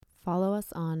Follow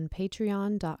us on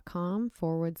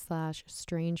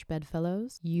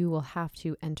patreon.com/strangebedfellows. You will have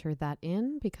to enter that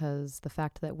in because the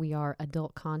fact that we are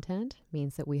adult content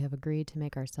means that we have agreed to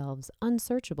make ourselves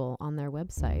unsearchable on their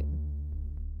website.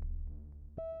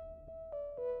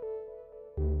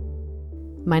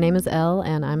 My name is Elle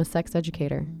and I'm a sex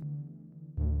educator.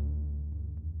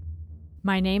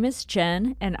 My name is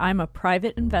Jen and I'm a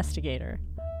private investigator.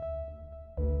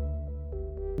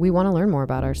 We want to learn more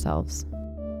about ourselves.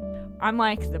 I'm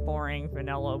like the boring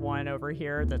vanilla one over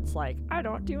here that's like, I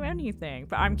don't do anything,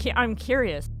 but I'm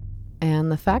curious.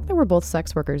 And the fact that we're both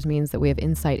sex workers means that we have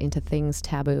insight into things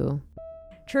taboo.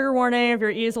 Trigger warning, if you're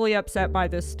easily upset by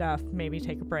this stuff, maybe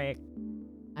take a break.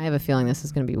 I have a feeling this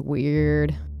is going to be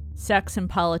weird. Sex and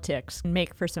politics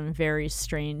make for some very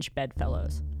strange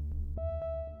bedfellows.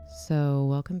 So,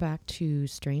 welcome back to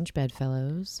Strange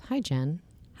Bedfellows. Hi, Jen.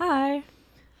 Hi.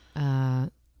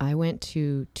 I went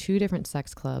to 2 different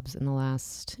sex clubs in the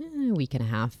last week and a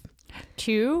half.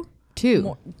 2?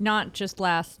 2. Not just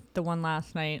the one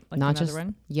last night, like not another just,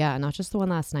 one? Yeah, not just the one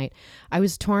last night. I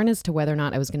was torn as to whether or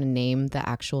not I was going to name the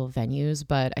actual venues,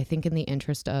 but I think in the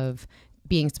interest of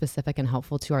being specific and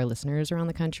helpful to our listeners around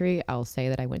the country, I'll say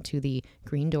that I went to the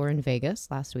Green Door in Vegas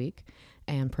last week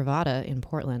and Pravada in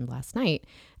Portland last night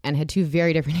and had 2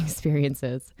 very different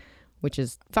experiences, which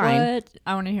is fine. What?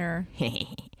 I want to hear.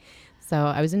 So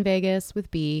I was in Vegas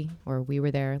with B, or we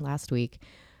were there last week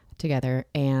together,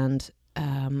 and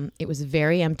it was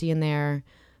very empty in there.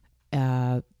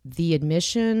 The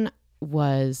admission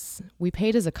was, we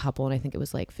paid as a couple, and I think it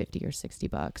was like $50 or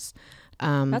 $60.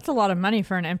 That's a lot of money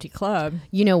for an empty club.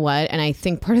 You know what? And I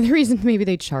think part of the reason maybe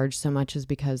they charged so much is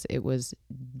because it was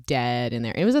dead in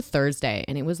there. It was a Thursday,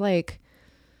 and it was like,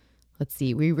 let's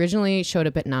see, we originally showed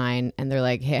up at 9 and they're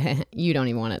like, hey, you don't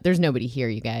even want it. There's nobody here,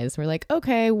 you guys. We're like,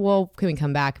 okay, well, can we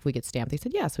come back if we get stamped? They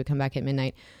said, yes, we come back at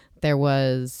midnight. There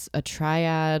was a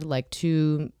triad, like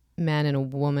 2 men and a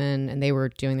woman, and they were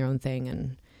doing their own thing.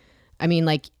 And I mean,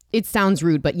 like, it sounds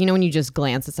rude, but you know, when you just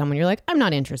glance at someone, you're like, I'm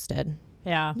not interested.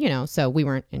 Yeah. You know, so we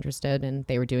weren't interested and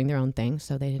they were doing their own thing.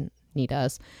 So they didn't need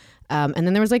us. And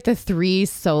then there was like the 3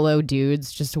 solo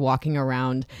dudes just walking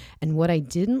around. And what I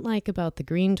didn't like about the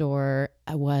Green Door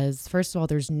was, first of all,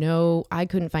 I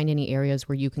couldn't find any areas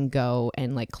where you can go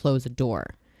and like close a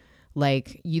door.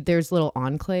 Like there's little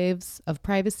enclaves of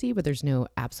privacy, but there's no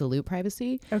absolute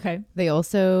privacy. Okay. They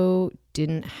also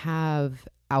didn't have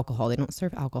alcohol. They don't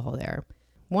serve alcohol there.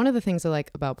 One of the things I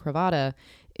like about Pravada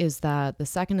is that the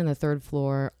 2nd and the 3rd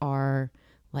floor are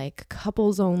like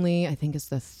couples only. I think it's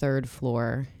the 3rd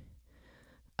floor.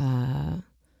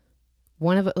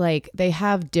 They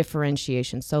have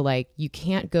differentiation. So like you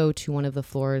can't go to one of the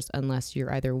floors unless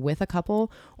you're either with a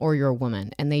couple or you're a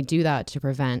woman. And they do that to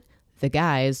prevent the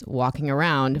guys walking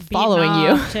around following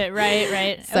you.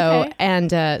 Right. So, okay.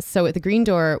 And so at the Green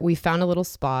Door, we found a little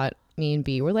spot. Me and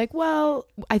B were like, well,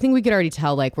 I think we could already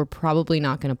tell, like, we're probably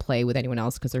not going to play with anyone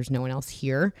else because there's no one else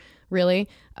here, really.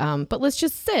 But let's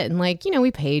just sit and, like, you know,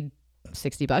 we paid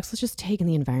 $60. Let's just take in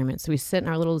the environment. So we sit in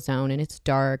our little zone and it's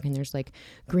dark and there's like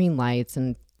green lights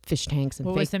and fish tanks and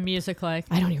what was the music like?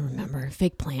 I don't even remember.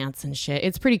 Fake plants and shit.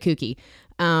 It's pretty kooky.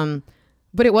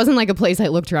 But it wasn't like a place I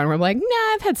looked around where I'm like,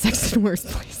 nah, I've had sex in worse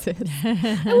places.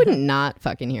 I wouldn't not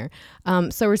fucking here.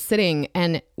 So we're sitting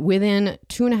and within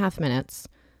 2.5 minutes,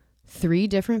 3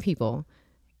 different people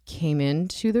came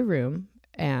into the room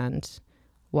and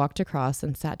walked across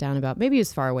and sat down about maybe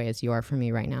as far away as you are from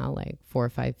me right now, like 4 or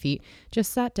 5 feet,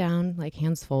 just sat down, like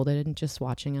hands folded and just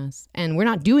watching us. And we're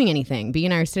not doing anything. B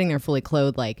and I are sitting there fully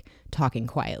clothed, like talking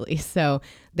quietly. So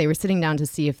they were sitting down to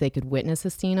see if they could witness a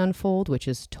scene unfold, which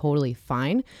is totally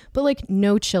fine, but like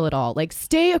no chill at all. Like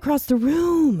stay across the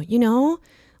room, you know,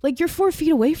 like you're 4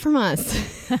 feet away from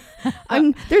us.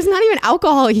 There's not even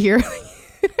alcohol here.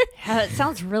 Yeah, it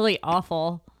sounds really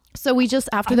awful. So we just,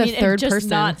 after the third just person,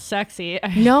 not sexy.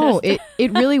 No,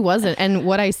 it really wasn't. And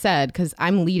what I said, because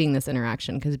I'm leading this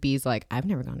interaction, because B's like, I've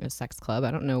never gone to a sex club. I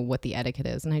don't know what the etiquette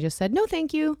is. And I just said, no,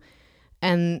 thank you.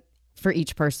 And for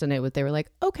each person, they were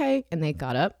like, okay. And they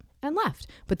got up and left.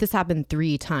 But this happened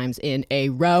 3 times in a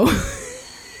row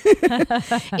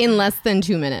in less than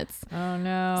 2 minutes. Oh,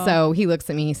 no. So he looks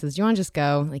at me, he says, do you want to just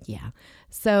go? I'm like, yeah.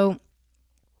 So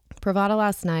Pravada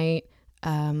last night,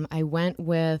 I went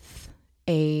with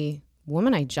a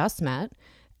woman I just met,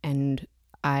 and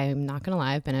I'm not gonna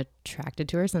lie, I've been attracted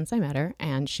to her since I met her,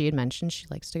 and she had mentioned she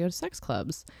likes to go to sex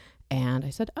clubs, and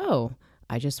I said, oh,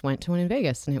 I just went to one in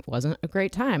Vegas and it wasn't a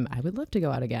great time. I would love to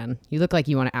go out again. You look like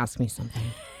you want to ask me something.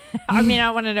 I mean,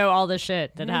 I want to know all the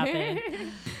shit that happened.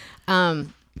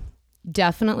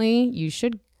 Definitely you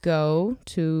should go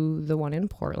to the one in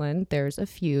Portland. There's a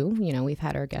few, you know, we've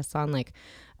had our guests on, like,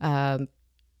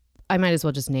 I might as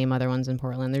well just name other ones in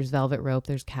Portland. There's Velvet Rope,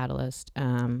 there's Catalyst.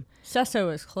 Sesso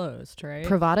is closed, right?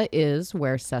 Pravada is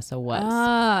where Sessa was.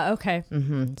 Ah, okay.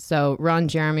 So Ron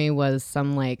Jeremy was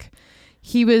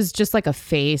he was just like a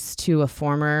face to a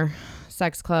former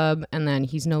sex club, and then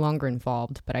he's no longer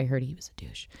involved, but I heard he was a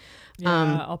douche.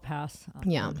 Yeah, I'll pass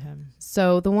on him.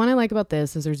 So the one I like about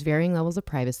this is there's varying levels of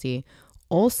privacy.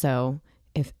 Also,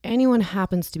 if anyone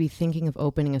happens to be thinking of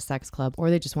opening a sex club or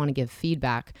they just want to give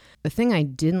feedback, the thing I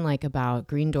didn't like about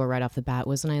Green Door right off the bat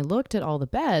was when I looked at all the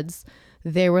beds,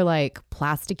 they were like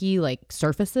plasticky like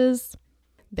surfaces.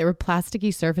 They were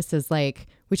plasticky surfaces, like,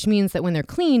 which means that when they're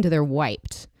cleaned, they're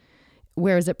wiped.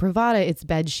 Whereas at Pravada, it's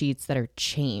bed sheets that are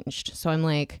changed. So I'm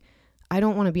like, I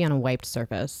don't want to be on a wiped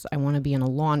surface. I want to be on a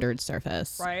laundered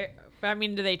surface. Right. I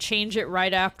mean, do they change it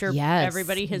right after Yes,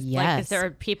 everybody has, like, yes. is there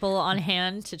people on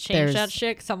hand to change that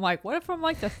shit? Because I'm like, what if I'm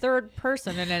like the third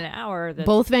person in an hour?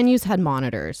 Both venues had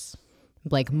monitors,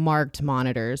 like marked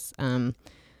monitors,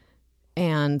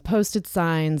 and posted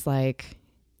signs like,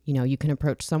 you know, you can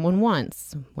approach someone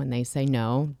once. When they say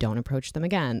no, don't approach them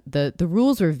again. The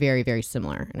rules were very, very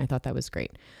similar, and I thought that was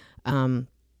great.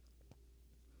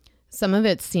 Some of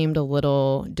it seemed a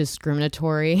little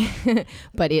discriminatory,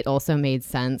 but it also made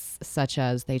sense, such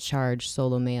as they charge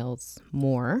solo males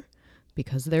more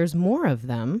because there's more of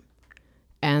them,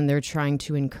 and they're trying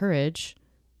to encourage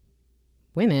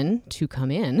women to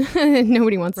come in.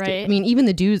 Nobody wants to. I mean, even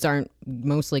the dudes aren't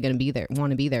mostly going to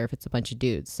want to be there if it's a bunch of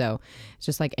dudes. So it's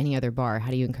just like any other bar.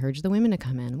 How do you encourage the women to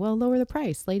come in? Well, lower the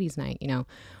price, ladies' night, you know,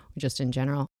 just in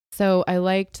general. So I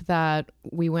liked that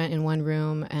we went in one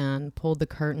room and pulled the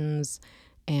curtains,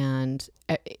 and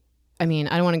I mean,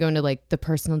 I don't want to go into like the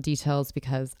personal details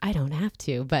because I don't have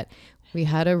to, but we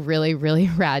had a really, really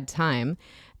rad time,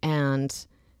 and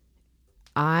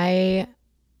I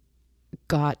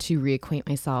got to reacquaint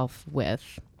myself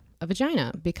with a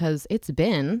vagina because it's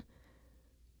been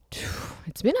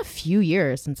a few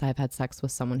years since I've had sex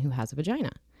with someone who has a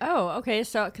vagina. Oh, okay.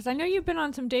 So, because I know you've been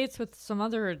on some dates with some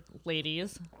other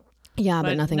ladies. Yeah,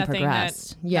 but nothing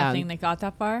progressed. Nothing that got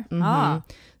that far? Mm-hmm. Ah.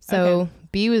 So okay.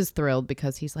 B was thrilled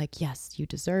because he's like, yes, you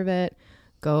deserve it.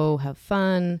 Go have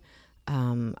fun.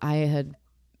 I had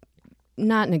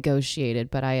not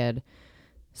negotiated, but I had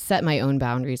set my own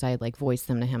boundaries. I had like voiced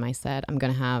them to him. I said, I'm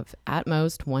going to have at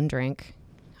most one drink.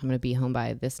 I'm going to be home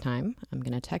by this time. I'm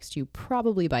going to text you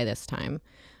probably by this time.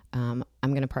 I'm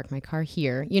going to park my car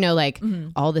here. You know, like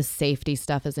all the safety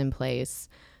stuff is in place.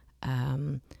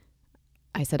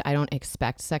 I said, I don't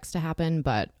expect sex to happen,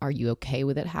 but are you okay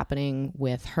with it happening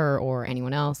with her or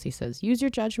anyone else? He says, use your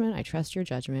judgment. I trust your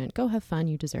judgment. Go have fun.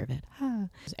 You deserve it.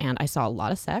 And I saw a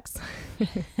lot of sex.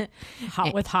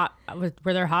 Were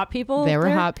there hot people? There were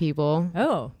hot people.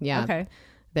 Oh, yeah. Okay.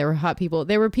 There were hot people.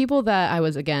 There were people that I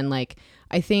was, again, like,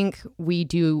 I think we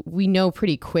know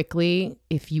pretty quickly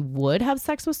if you would have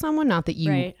sex with someone, not that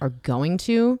you are going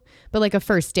to, but like a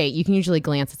first date, you can usually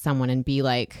glance at someone and be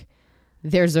like,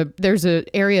 there's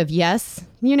a area of yes,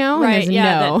 you know, right? And there's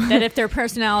yeah, no. that if their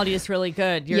personality is really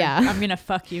good, I'm gonna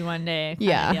fuck you one day.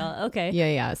 Kind of deal. Okay.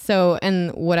 Yeah. So,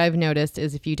 and what I've noticed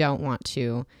is if you don't want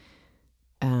to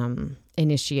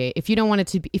initiate, if you want it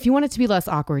to be less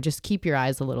awkward, just keep your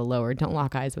eyes a little lower. Don't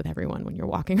lock eyes with everyone when you're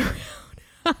walking around.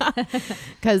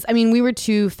 Because I mean, we're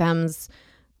two femmes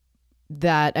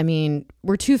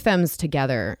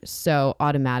together, so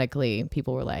automatically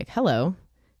people were like, hello.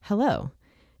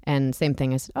 And same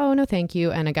thing. I said, oh, no, thank you.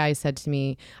 And a guy said to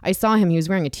me, I saw him, he was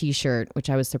wearing a t-shirt, which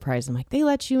I was surprised. I'm like, they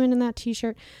let you in that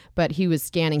t-shirt? But he was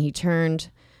scanning, he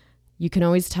turned. You can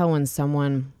always tell when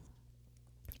someone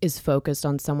is focused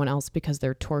on someone else because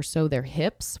their torso, their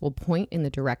hips will point in the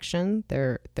direction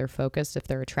they're focused if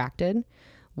they're attracted.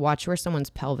 Watch where someone's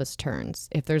pelvis turns.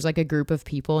 If there's like a group of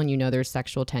people and you know there's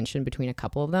sexual tension between a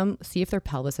couple of them, see if their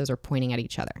pelvises are pointing at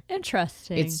each other.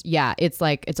 Interesting. It's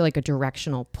like a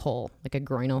directional pull, like a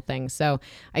groinal thing. So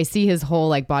I see his whole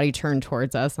like body turn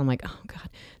towards us. I'm like, oh God.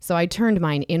 So I turned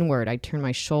mine inward. I turned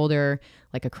my shoulder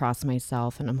like across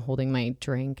myself, and I'm holding my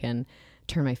drink and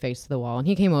turn my face to the wall. And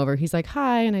he came over. He's like,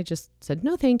 hi. And I just said,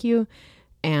 no, thank you.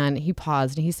 And he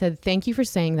paused and he said, thank you for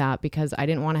saying that because I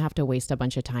didn't want to have to waste a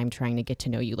bunch of time trying to get to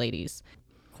know you ladies.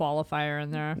 Qualifier in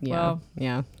there. Yeah. Well,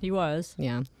 yeah. He was.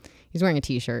 Yeah. He's wearing a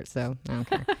t-shirt, so I don't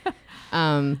care.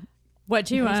 What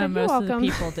do you most of the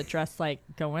people that dress like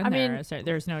go in there?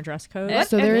 There's no dress code?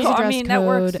 So there is a dress code that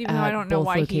works, even though I don't know both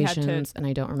why locations, he had to. and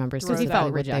I don't remember Because he specifically felt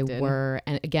what rejected. they were.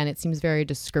 And again, it seems very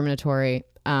discriminatory.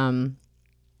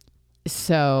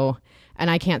 So, and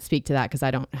I can't speak to that because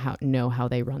I don't know how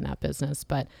they run that business.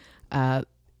 But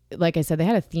like I said, they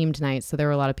had a themed night. So there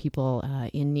were a lot of people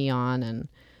in neon and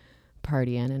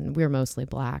partying, and we were mostly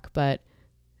black. But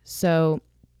so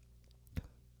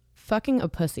fucking a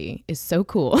pussy is so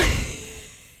cool.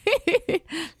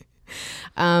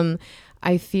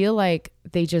 I feel like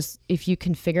they just, if you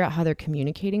can figure out how they're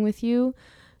communicating with you.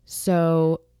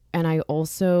 So, and I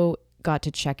also got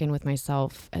to check in with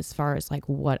myself as far as like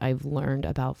what I've learned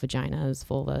about vaginas,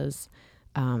 vulvas,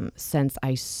 since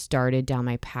I started down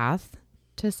my path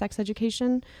to sex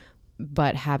education,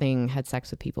 but having had sex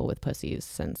with people with pussies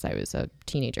since I was a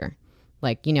teenager.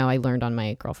 Like, you know, I learned on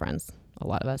my girlfriends, a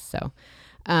lot of us. So,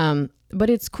 but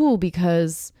it's cool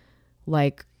because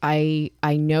like I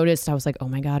noticed, I was like, oh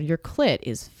my God, your clit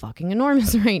is fucking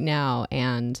enormous right now.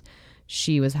 And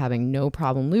she was having no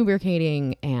problem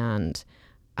lubricating. And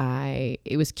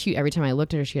it was cute. Every time I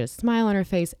looked at her, she had a smile on her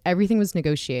face. Everything was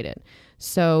negotiated.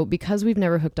 So because we've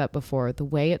never hooked up before, the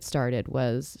way it started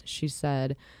was she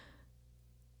said,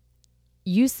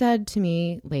 you said to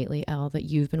me lately, Elle, that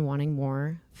you've been wanting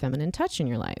more feminine touch in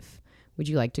your life. Would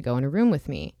you like to go in a room with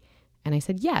me? And I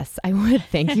said, yes, I would.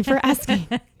 Thank you for asking.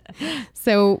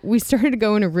 So we started to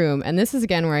go in a room. And this is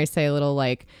again where I say a little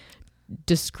like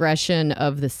discretion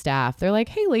of the staff. They're like,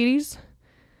 hey, ladies,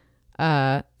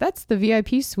 that's the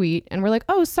VIP suite. And we're like,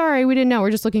 oh, sorry, we didn't know.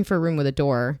 We're just looking for a room with a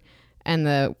door. And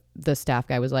the staff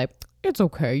guy was like, it's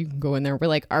okay. You can go in there. We're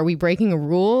like, are we breaking a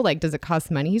rule? Like, does it cost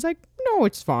money? He's like, no,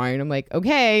 it's fine. I'm like,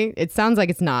 okay, it sounds like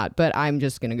it's not, but I'm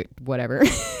just going to whatever.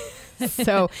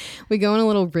 So we go in a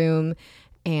little room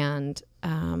and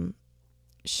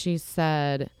she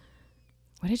said,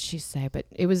 what did she say? But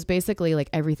it was basically like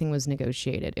everything was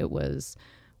negotiated. It was,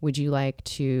 would you like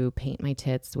to paint my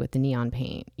tits with the neon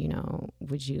paint? You know,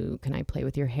 can I play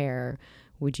with your hair?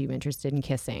 Would you be interested in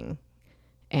kissing?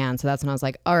 And so that's when I was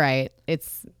like, all right,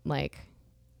 it's like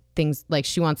things like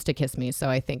she wants to kiss me. So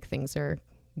I think things are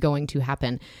going to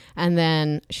happen. And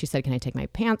then she said, can I take my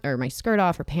pants or my skirt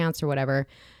off or pants or whatever?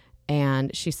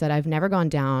 And she said, I've never gone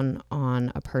down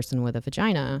on a person with a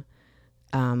vagina.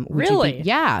 Really?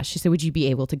 Yeah. She said, would you be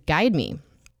able to guide me?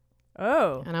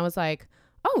 Oh. And I was like,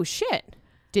 oh shit.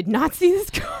 Did not see this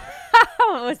coming.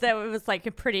 It was like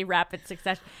a pretty rapid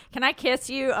succession. Can I kiss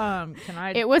you? Can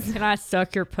I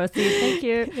suck your pussy? Thank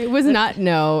you. It was not,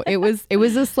 no. It was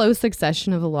a slow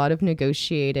succession of a lot of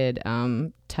negotiated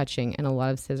touching and a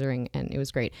lot of scissoring, and it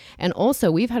was great. And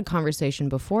also we've had conversation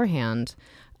beforehand.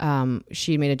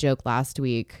 She made a joke last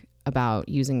week about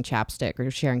using chapstick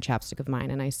or sharing chapstick of mine.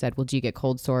 And I said, well, do you get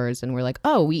cold sores? And we're like,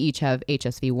 oh, we each have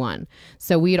HSV1.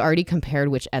 So we had already compared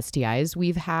which STIs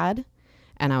we've had.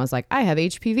 And I was like, I have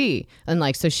HPV. And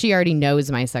like, so she already knows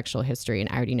my sexual history and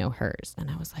I already know hers. And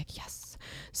I was like, yes.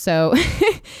 So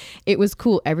it was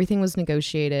cool. Everything was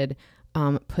negotiated.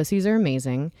 Pussies are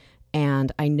amazing.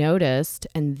 And I noticed,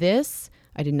 and this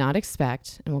I did not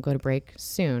expect, and we'll go to break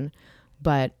soon,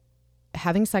 but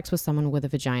having sex with someone with a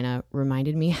vagina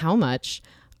reminded me how much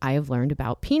I have learned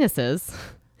about penises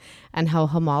and how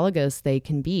homologous they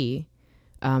can be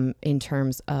in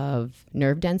terms of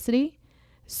nerve density.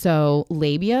 So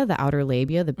labia, the outer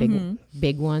labia, the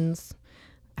big ones,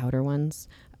 outer ones,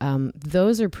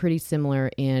 those are pretty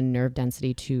similar in nerve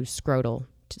density to scrotal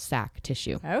sac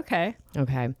tissue. Okay.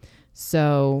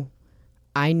 So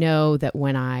I know that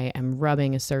when I am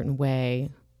rubbing a certain way,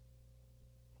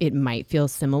 it might feel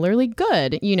similarly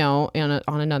good, you know,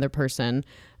 on another person.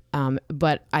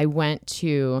 But I went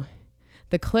to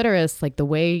the clitoris, like the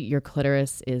way your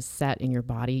clitoris is set in your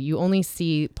body, you only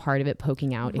see part of it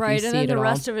poking out. Right, if you and see then it the at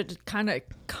rest all. of it kind of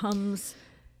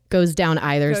Goes down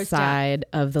either side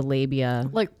of the labia.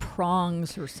 like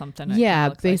prongs or something. Yeah,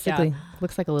 basically basically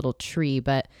looks like a little tree.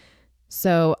 But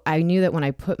so I knew that when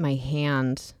I put my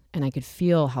hand and I could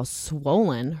feel how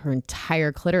swollen her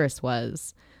entire clitoris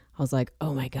was, I was like,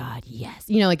 oh my God, yes.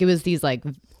 You know, like it was these like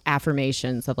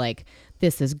affirmations of like,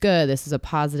 this is good, this is a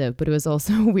positive, but it was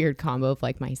also a weird combo of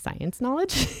like my science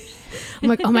knowledge. I'm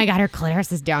like, oh my God, her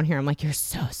clitoris is down here. I'm like, you're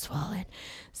so swollen.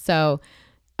 So,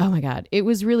 oh my God, it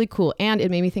was really cool. And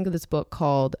it made me think of this book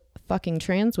called Fucking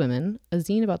Trans Women, a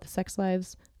zine about the sex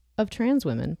lives of trans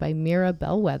women by Mira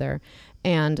Bellwether.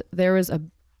 And there was a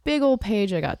big old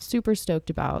page I got super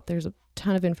stoked about. There's a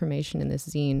ton of information in this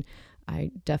zine.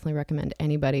 I definitely recommend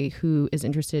anybody who is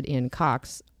interested in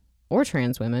cocks or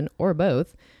trans women or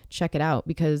both, check it out,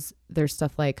 because there's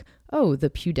stuff like, oh, the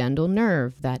pudendal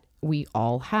nerve that we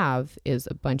all have is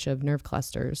a bunch of nerve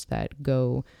clusters that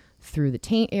go through the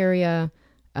taint area.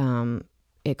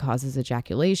 It causes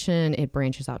ejaculation. It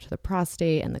branches out to the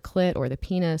prostate and the clit or the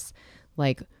penis.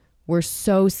 Like, we're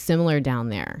so similar down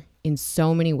there in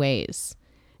so many ways.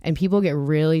 And people get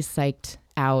really psyched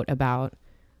out about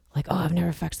like, oh, I've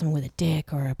never fucked someone with a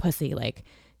dick or a pussy. Like,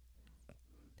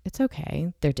 it's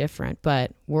okay. They're different,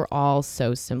 but we're all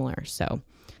so similar. So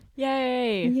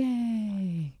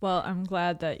yay. Well, I'm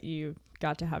glad that you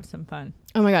got to have some fun.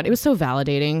 Oh my God. It was so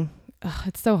validating. Ugh,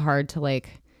 it's so hard to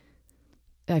like,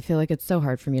 I feel like it's so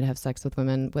hard for me to have sex with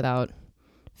women without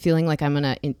feeling like I'm going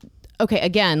to, okay,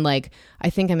 again, like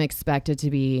I think I'm expected to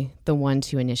be the one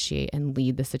to initiate and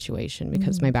lead the situation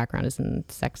because my background is in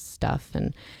sex stuff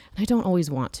and I don't always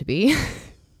want to be.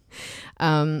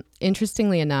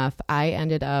 Interestingly enough, I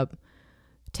ended up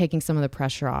taking some of the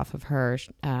pressure off of her.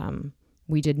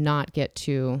 We did not get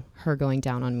to her going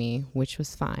down on me, which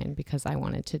was fine because I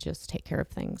wanted to just take care of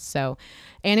things. So,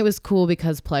 and it was cool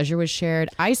because pleasure was shared.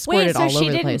 I squirted all over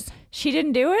the place. She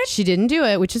didn't do it? She didn't do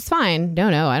it, which is fine.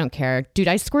 No, I don't care. Dude,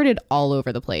 I squirted all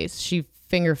over the place. She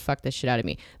finger fucked the shit out of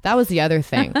me. That was the other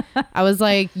thing. I was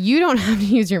like, you don't have to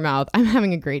use your mouth. I'm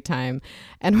having a great time.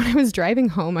 And when I was driving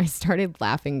home, I started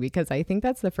laughing because I think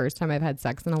that's the first time I've had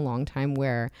sex in a long time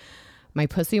where my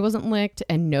pussy wasn't licked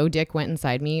and no dick went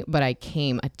inside me, but I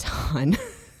came a ton.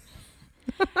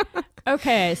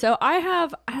 Okay, so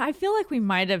I feel like we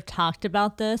might have talked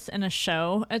about this in a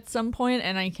show at some point,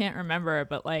 and I can't remember,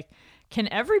 but like, can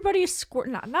everybody squirt?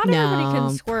 Not everybody can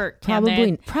squirt.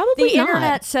 Probably the not.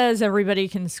 internet says everybody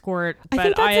can squirt, but I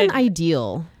think that's an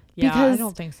ideal. Yeah, because I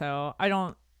don't think so.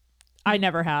 I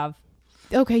never have.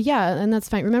 Okay, yeah, and that's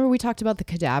fine. Remember we talked about the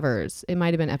cadavers. It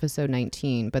might have been episode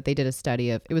 19, but they did a study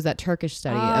of, it was that Turkish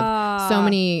study of so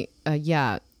many,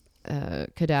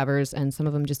 cadavers, and some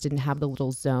of them just didn't have the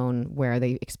little zone where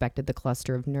they expected the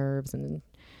cluster of nerves and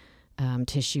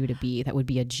tissue to be. That would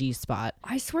be a G spot.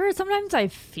 I swear sometimes I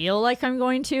feel like I'm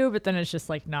going to, but then it's just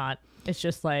like not. It's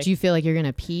just like. Do you feel like you're going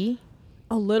to pee?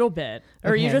 A little bit.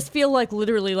 Or you just feel like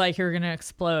literally like you're going to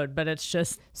explode, but it's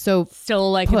just so still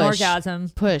like an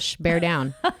orgasm. Push, bear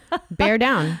down. Bear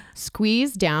down.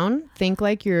 Squeeze down. Think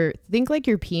like you're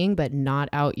peeing, but not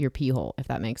out your pee hole, if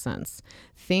that makes sense.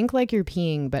 Think like you're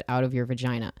peeing, but out of your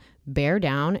vagina. Bear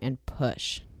down and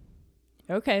push.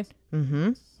 Okay.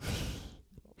 Mm-hmm.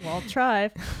 Well, I'll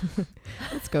try.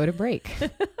 Let's go to break.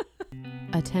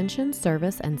 Attention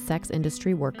service and sex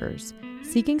industry workers.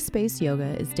 Seeking Space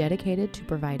Yoga is dedicated to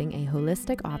providing a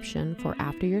holistic option for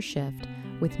after your shift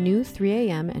with new 3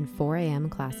 a.m. and 4 a.m.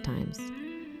 class times.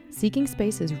 Seeking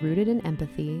Space is rooted in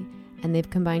empathy, and they've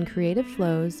combined creative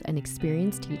flows and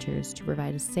experienced teachers to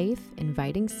provide a safe,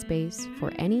 inviting space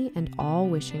for any and all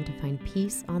wishing to find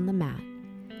peace on the mat.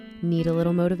 Need a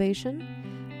little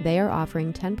motivation? They are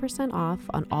offering 10% off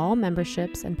on all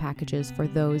memberships and packages for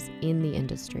those in the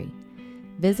industry.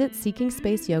 Visit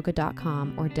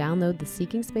SeekingSpaceYoga.com or download the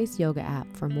Seeking Space Yoga app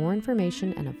for more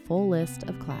information and a full list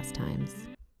of class times.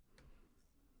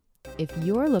 If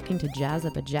you're looking to jazz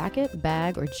up a jacket,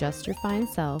 bag, or just your fine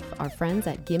self, our friends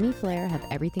at Gimme Flair have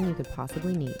everything you could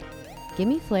possibly need.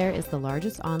 Gimme Flair is the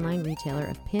largest online retailer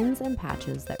of pins and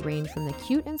patches that range from the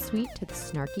cute and sweet to the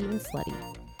snarky and slutty.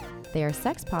 They are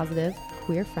sex positive,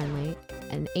 queer friendly,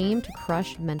 and aim to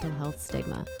crush mental health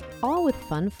stigma, all with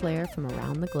fun flair from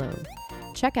around the globe.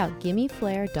 Check out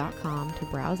gimmeflair.com to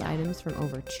browse items from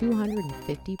over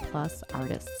 250 plus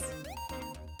artists.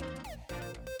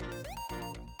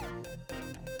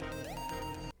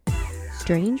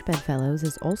 Strange Bedfellows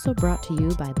is also brought to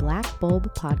you by Black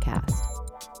Bulb Podcast.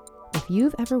 If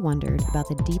you've ever wondered about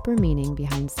the deeper meaning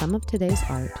behind some of today's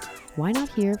art, why not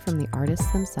hear from the artists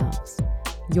themselves?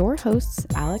 Your hosts,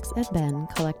 Alex and Ben,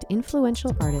 collect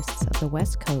influential artists of the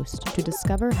West Coast to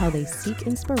discover how they seek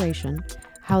inspiration,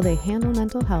 how they handle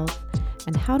mental health,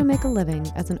 and how to make a living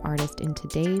as an artist in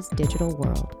today's digital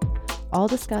world. All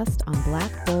discussed on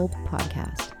Black Bulb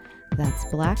Podcast. That's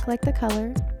black like the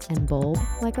color and bulb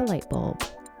like a light bulb.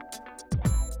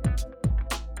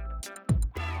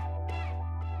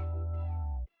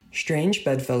 Strange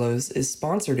Bedfellows is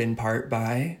sponsored in part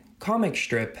by Comic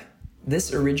Strip.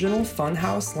 This original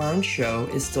Funhouse Lounge show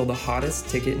is still the hottest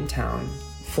ticket in town.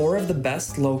 4 of the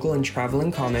best local and traveling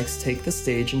comics take the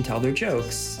stage and tell their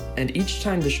jokes, and each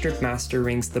time the strip master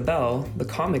rings the bell, the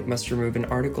comic must remove an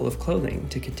article of clothing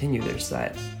to continue their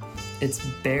set. It's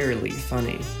barely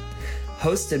funny.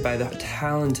 Hosted by the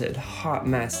talented hot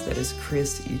mess that is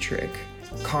Chris Etrick.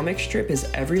 Comic Strip is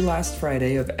every last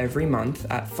Friday of every month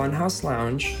at Funhouse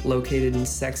Lounge, located in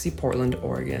sexy Portland,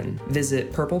 Oregon.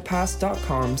 Visit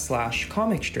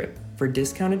purplepass.com/comicstrip for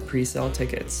discounted pre-sale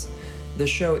tickets. The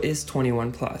show is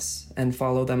 21 plus, and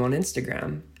follow them on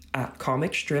Instagram at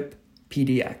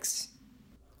comicstrippdx.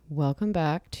 Welcome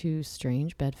back to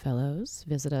Strange Bedfellows.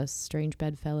 Visit us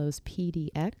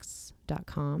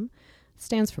strangebedfellowspdx.com.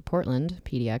 Stands for Portland,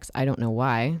 PDX. I don't know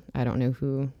why. I don't know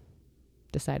who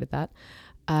decided that.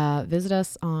 Visit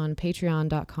us on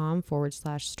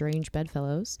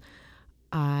patreon.com/strangebedfellows.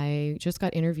 I just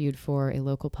got interviewed for a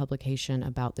local publication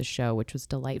about the show, which was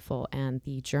delightful. And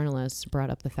the journalist brought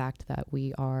up the fact that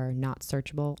we are not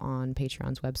searchable on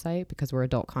Patreon's website because we're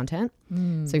adult content.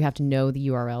 So you have to know the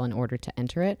URL in order to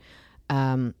enter it.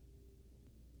 Fun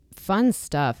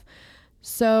stuff.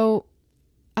 So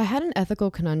I had an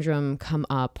ethical conundrum come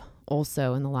up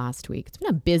also in the last week. It's been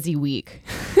a busy week.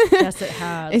 Yes, it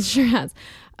has. It sure has.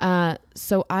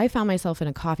 So I found myself in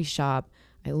a coffee shop.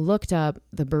 I looked up,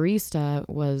 the barista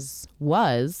was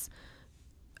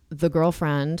the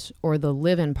girlfriend or the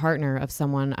live-in partner of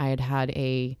someone I had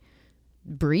a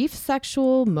brief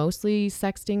sexual, mostly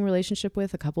sexting relationship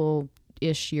with a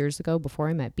couple-ish years ago before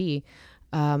I met B.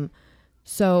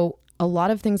 So a lot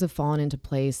of things have fallen into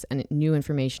place and new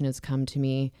information has come to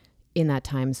me in that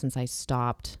time since I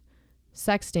stopped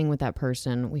sexting with that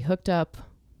person. We hooked up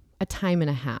a time and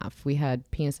a half. We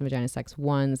had penis and vagina sex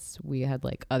once. We had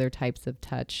like other types of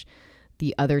touch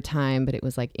the other time, but it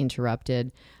was like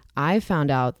interrupted. I found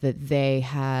out that they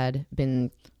had been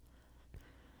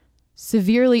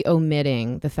severely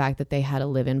omitting the fact that they had a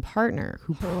live-in partner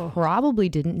who probably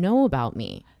didn't know about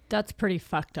me. That's pretty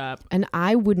fucked up. And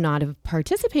I would not have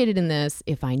participated in this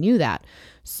if I knew that.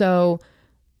 So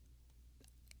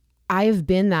I've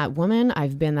been that woman.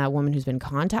 I've been that woman who's been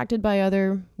contacted by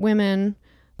other women,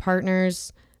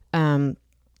 partners, to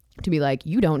be like,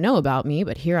 you don't know about me,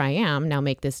 but here I am. Now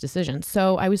make this decision.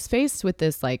 So I was faced with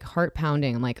this like heart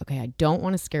pounding. I'm like, okay, I don't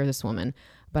want to scare this woman,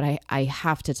 but I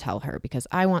have to tell her because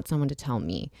I want someone to tell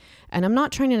me. And I'm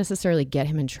not trying to necessarily get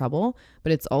him in trouble,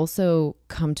 but it's also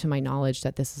come to my knowledge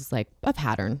that this is like a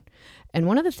pattern. And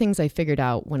one of the things I figured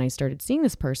out when I started seeing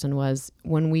this person was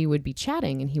when we would be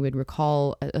chatting and he would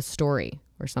recall a story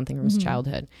or something from his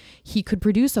childhood, he could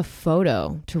produce a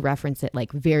photo to reference it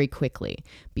like very quickly,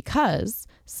 because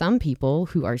some people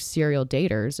who are serial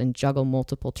daters and juggle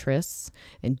multiple trysts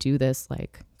and do this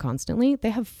like constantly,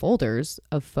 they have folders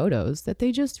of photos that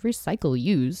they just recycle,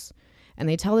 use, and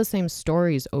they tell the same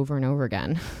stories over and over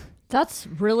again. That's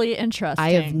really interesting.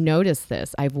 I have noticed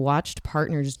this. I've watched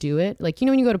partners do it. Like, you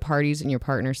know, when you go to parties and your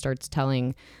partner starts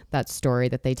telling that story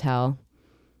that they tell,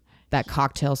 that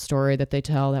cocktail story that they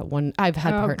tell, that one I've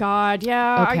had. Oh God.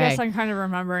 Yeah. Okay. I guess I'm kind of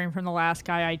remembering from the last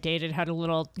guy I dated he had a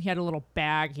little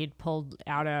bag he'd pulled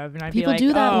out of, and I'd People be like,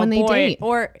 do that oh, when they boy. date.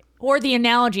 Or the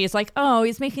analogy is like, oh,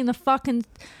 he's making the fucking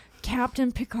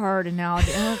Captain Picard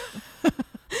analogy.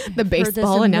 The baseball heard this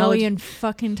a analogy. million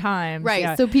fucking times. Right.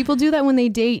 Yeah. So people do that when they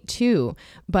date too,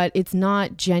 but it's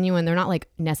not genuine. They're not like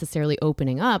necessarily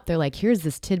opening up. They're like, here's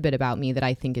this tidbit about me that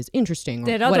I think is interesting. Or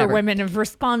that other whatever. women have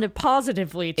responded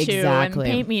positively to Exactly.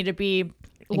 and paint me to be.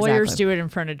 Lawyers Exactly. do it in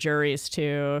front of juries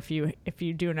too. If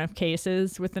you do enough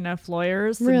cases with enough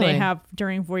lawyers, and Really? they have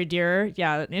during voir dire.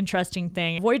 Yeah, interesting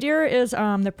thing. Voir dire is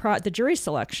the jury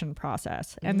selection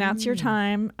process, and that's your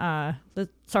time.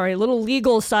 Sorry, a little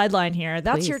legal sideline here.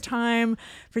 That's Please. your time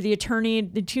for the attorney.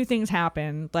 The two things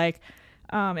happen, like.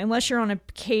 Unless you're on a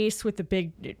case with a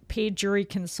big paid jury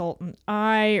consultant,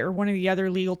 I or one of the other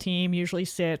legal team usually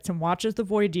sits and watches the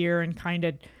voir dire and kind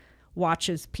of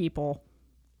watches people.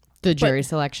 The jury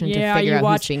selection to yeah, figure you out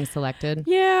watch- who's being selected.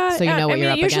 Yeah, So you know what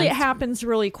you're up usually against. it happens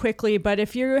really quickly, but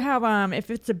if you have if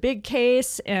it's a big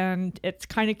case and it's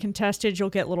kind of contested,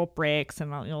 you'll get little breaks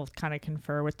and you'll kind of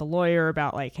confer with the lawyer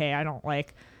about like, hey, I don't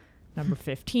like number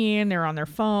 15. They're on their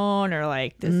phone, or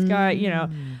like this guy, you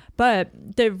know. But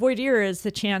the voir dire is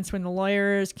the chance when the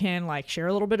lawyers can like share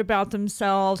a little bit about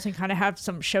themselves and kind of have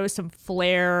show some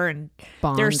flair, and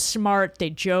they're Bond. smart. They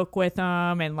joke with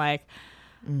them, and like.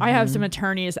 I have some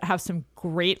attorneys that have some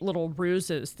great little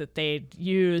ruses that they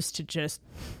use to just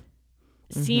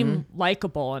seem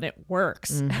likable, and it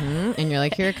works. And you're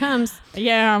like, here it comes.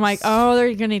 Yeah, I'm like, oh,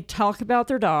 they're going to talk about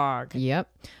their dog. Yep.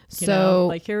 You So know,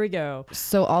 like, here we go.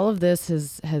 So all of this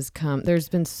has come, there's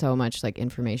been so much like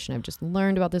information I've just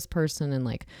learned about this person and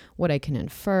like what I can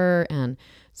infer. And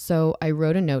so I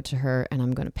wrote a note to her, and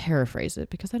I'm going to paraphrase it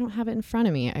because I don't have it in front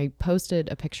of me. I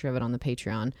posted a picture of it on the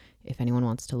Patreon. If anyone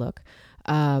wants to look,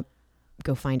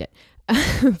 go find it.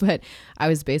 But I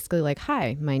was basically like,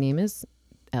 hi, my name is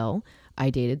Elle. I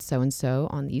dated so-and-so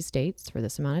on these dates for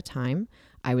this amount of time.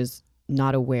 I was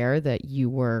not aware that you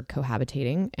were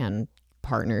cohabitating and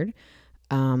partnered.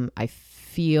 I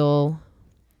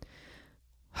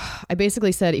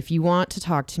basically said, if you want to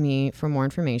talk to me for more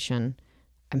information,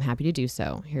 I'm happy to do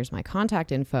so. Here's my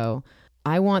contact info.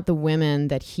 I want the women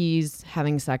that he's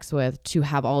having sex with to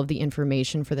have all of the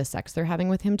information for the sex they're having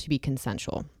with him to be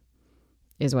consensual,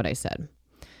 is what I said.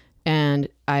 And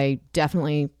I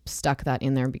definitely stuck that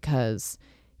in there because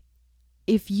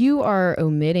if you are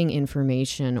omitting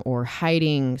information or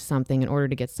hiding something in order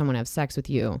to get someone to have sex with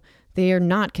you, they are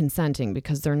not consenting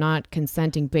because they're not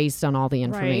consenting based on all the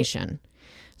information.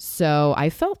 So I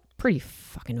felt pretty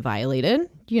fucking violated,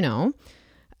 you know.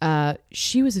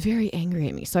 She was very angry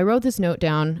at me. So I wrote this note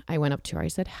down. I went up to her. I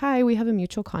said, hi, we have a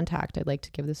mutual contact. I'd like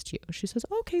to give this to you. She says,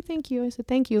 okay, thank you. I said,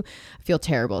 thank you. I feel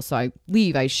terrible. So I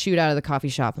leave. I shoot out of the coffee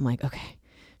shop. I'm like, okay.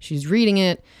 She's reading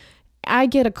it. I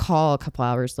get a call a couple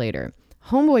hours later.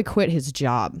 Homeboy quit his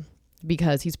job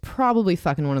because he's probably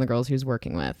fucking one of the girls he was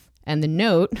working with. And the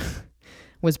note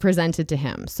was presented to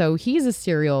him. So he's a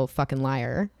serial fucking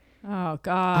liar. Oh,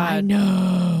 God. I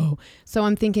know. So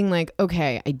I'm thinking like,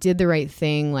 okay, I did the right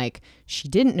thing. Like she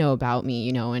didn't know about me,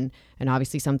 you know, and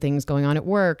obviously something's going on at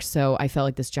work. So I felt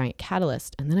like this giant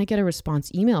catalyst. And then I get a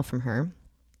response email from her.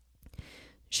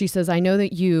 She says, I know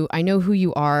who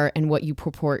you are and what you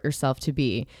purport yourself to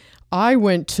be. I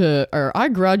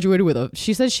graduated with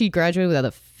she says she graduated with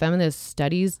a feminist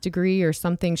studies degree or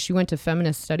something. She went to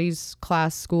feminist studies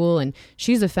class school and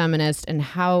she's a feminist and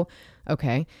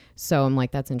okay. So I'm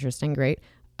like, that's interesting. Great.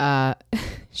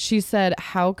 She said,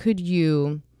 how could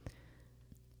you,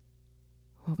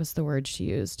 what was the word she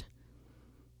used?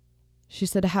 She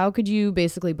said, how could you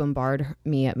basically bombard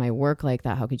me at my work like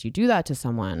that? How could you do that to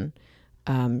someone?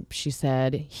 She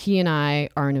said, he and I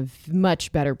are in a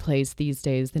much better place these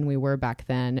days than we were back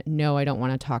then. No, I don't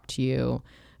want to talk to you.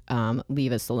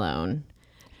 Leave us alone.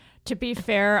 To be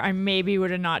fair, I maybe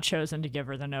would have not chosen to give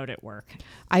her the note at work.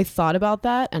 I thought about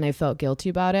that and I felt guilty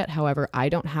about it. However, I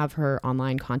don't have her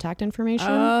online contact information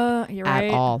You're at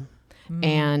right. all.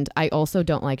 And I also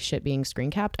don't like shit being screen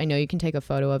capped. I know you can take a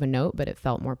photo of a note, but it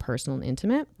felt more personal and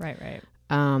intimate. Right.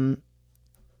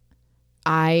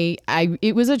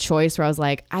 It was a choice where I was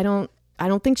like, I don't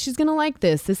think she's going to like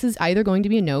this. This is either going to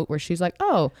be a note where she's like,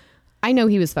 oh, I know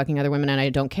he was fucking other women and I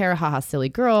don't care. Haha, silly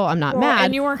girl. I'm not mad.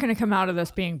 And you weren't going to come out of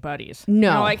this being buddies.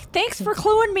 No. You're like, thanks for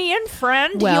cluing me in,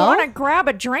 friend. Well, you want to grab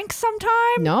a drink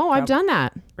sometime? No, I've done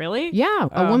that. Really? Yeah.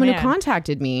 A woman who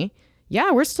contacted me. Yeah,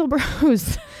 we're still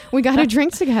bros. We got a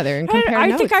drink together and compare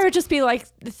notes. I think I would just be like,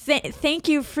 thank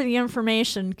you for the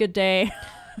information. Good day.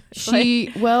 You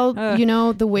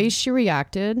know, the way she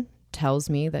reacted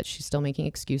tells me that she's still making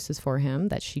excuses for him,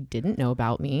 that she didn't know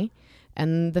about me.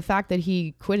 And the fact that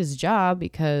he quit his job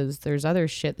because there's other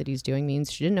shit that he's doing means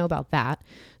she didn't know about that.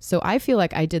 So I feel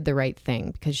like I did the right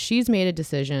thing because she's made a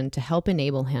decision to help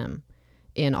enable him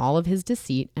in all of his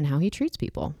deceit and how he treats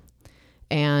people.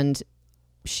 And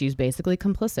she's basically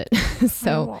complicit.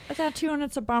 So that too, and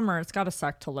it's a bummer. It's got to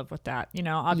suck to live with that. You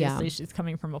know, obviously she's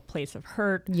coming from a place of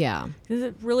hurt. Yeah. Because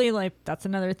it really, like, that's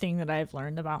another thing that I've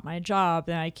learned about my job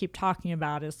and I keep talking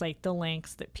about is like the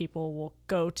lengths that people will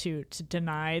go to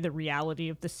deny the reality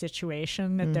of the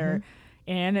situation that they're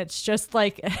in. It's just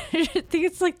like, I think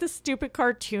it's like the stupid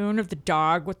cartoon of the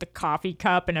dog with the coffee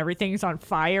cup and everything's on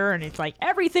fire and it's like,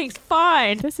 everything's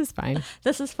fine. This is fine.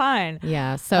 This is fine.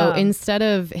 Yeah. So instead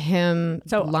of him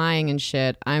lying and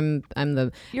shit, I'm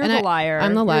the liar.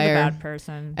 I'm the liar. You're the bad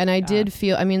person. And I did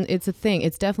feel, I mean, it's a thing.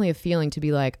 It's definitely a feeling to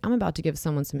be like, I'm about to give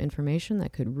someone some information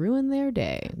that could ruin their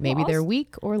day, maybe their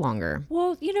week or longer.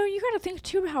 Well, you know, you got to think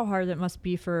too how hard that must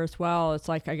be for her as well. It's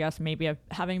like, I guess maybe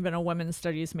having been a women's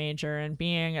studies major and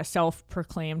being a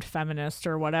self-proclaimed feminist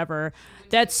or whatever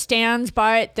that stands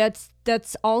by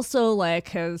that's also like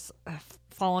has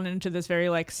fallen into this very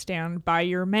like stand by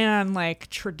your man, like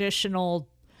traditional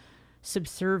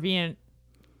subservient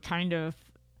kind of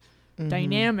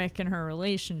dynamic in her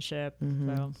relationship.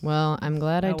 So, well, I'm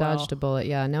glad I dodged a bullet.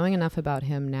 Yeah, knowing enough about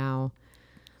him now.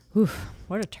 Oof,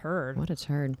 what a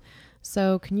turd.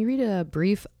 So can you read a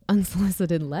brief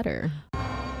unsolicited letter?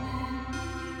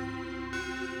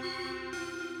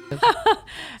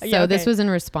 This was in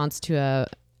response to a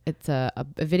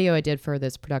video I did for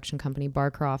this production company,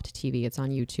 Barcroft TV. It's on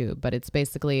YouTube, but it's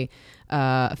basically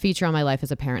a feature on my life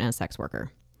as a parent and a sex worker.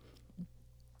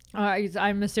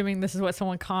 I'm assuming this is what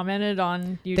someone commented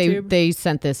on YouTube. They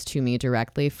sent this to me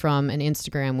directly from an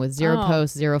Instagram with 0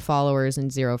 posts, 0 followers,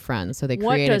 and 0 friends. So they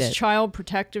created it. What does Child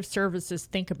Protective Services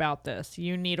think about this?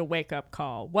 You need a wake-up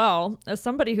call. Well, as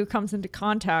somebody who comes into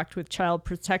contact with Child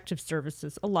Protective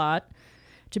Services a lot,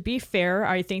 to be fair,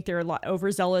 I think they're a lot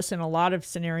overzealous in a lot of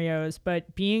scenarios,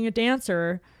 but being a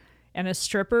dancer and a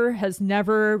stripper has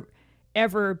never,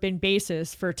 ever been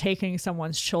basis for taking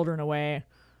someone's children away.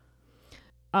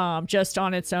 Just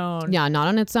on its own. Yeah, not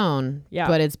on its own. Yeah.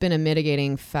 But it's been a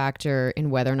mitigating factor in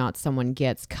whether or not someone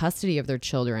gets custody of their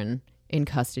children in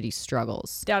custody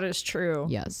struggles. That is true.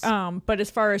 Yes. But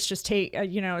as far as just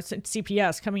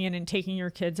CPS coming in and taking your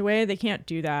kids away, they can't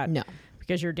do that. No.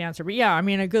 because you're a dancer. But yeah, I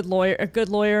mean, a good lawyer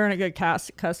and a good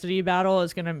custody battle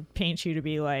is going to paint you to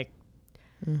be like,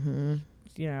 you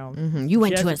know, You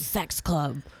went to a sex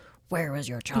club. Where was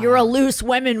your child? You're a loose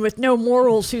woman with no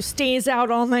morals who stays out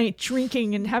all night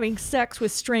drinking and having sex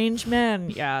with strange men.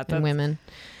 Yeah, and women.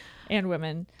 And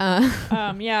women.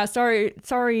 Yeah,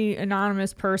 sorry,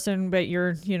 anonymous person, but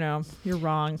you're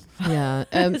wrong. Yeah.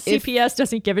 CPS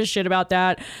doesn't give a shit about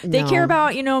that. They care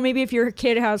about, maybe if your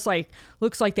kid has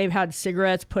looks like they've had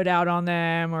cigarettes put out on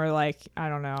them, or I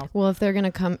don't know. Well, if they're going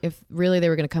to come, if really they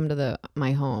were going to come to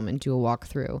my home and do a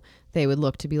walkthrough, they would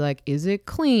look to be like, is it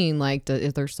clean?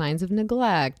 Is there signs of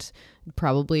neglect?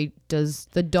 Probably, does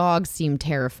the dog seem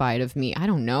terrified of me? I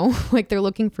don't know. They're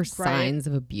looking for signs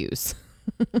of abuse.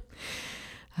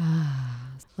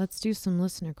 Let's do some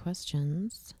listener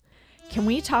questions. Can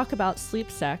we talk about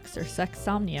sleep sex or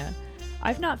sexsomnia?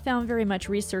 I've not found very much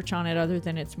research on it other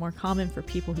than it's more common for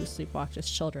people who sleepwalked as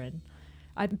children.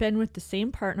 I've been with the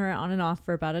same partner on and off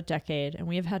for about a decade, and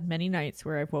we have had many nights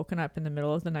where I've woken up in the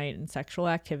middle of the night in sexual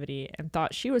activity and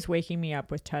thought she was waking me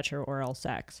up with touch or oral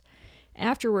sex.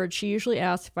 Afterwards, she usually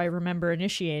asks if I remember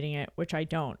initiating it, which I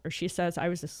don't, or she says I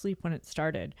was asleep when it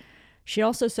started. She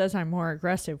also says I'm more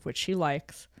aggressive, which she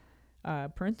likes.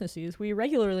 Parentheses, we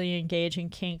regularly engage in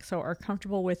kink, so are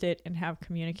comfortable with it and have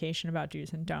communication about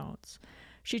do's and don'ts.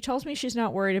 She tells me she's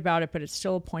not worried about it, but it's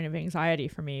still a point of anxiety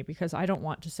for me because I don't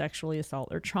want to sexually assault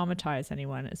or traumatize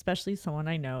anyone, especially someone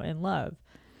I know and love.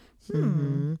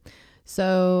 Mm-hmm.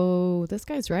 So this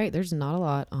guy's right. There's not a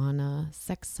lot on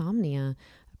sexsomnia.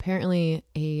 Apparently,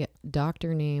 a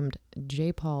doctor named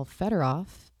J. Paul Fedorov,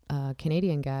 a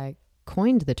Canadian guy,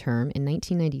 coined the term in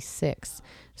 1996.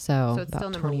 So it's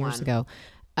about 20 years ago.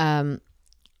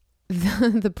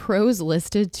 The pros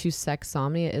listed to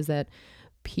sexsomnia is that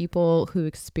people who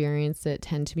experience it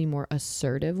tend to be more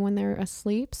assertive when they're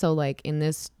asleep. So in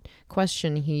this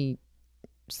question, he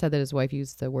said that his wife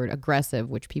used the word aggressive,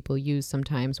 which people use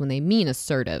sometimes when they mean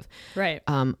assertive. Right.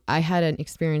 I had an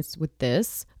experience with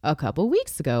this a couple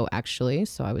weeks ago, actually.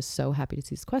 So I was so happy to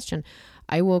see this question.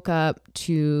 I woke up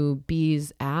to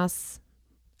B's face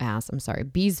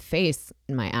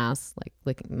in my ass,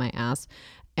 licking my ass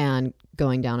and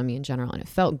going down on me in general. And it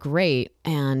felt great.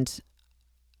 And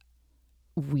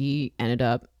we ended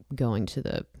up going to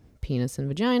the penis and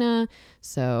vagina.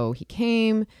 So he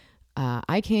came,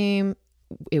 I came.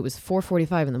 It was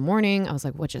 4:45 in the morning. I was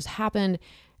like, what just happened?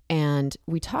 And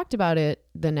we talked about it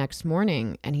the next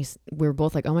morning, and we were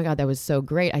both like, oh my God, that was so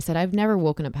great. I said, I've never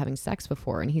woken up having sex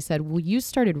before. And he said, well, you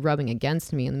started rubbing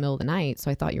against me in the middle of the night, so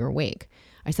I thought you were awake.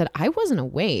 I said, I wasn't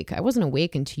awake. I wasn't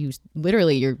awake until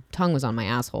literally your tongue was on my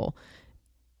asshole.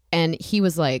 And he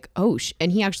was like, oh,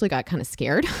 and he actually got kind of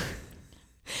scared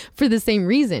for the same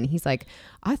reason. He's like,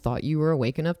 I thought you were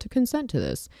awake enough to consent to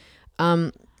this.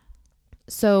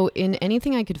 So in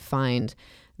anything I could find,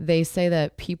 they say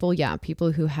that people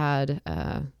who had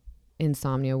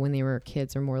insomnia when they were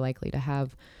kids are more likely to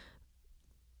have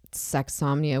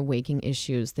sexsomnia, waking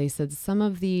issues. They said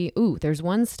there's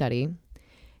one study,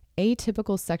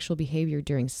 atypical sexual behavior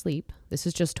during sleep. This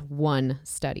is just one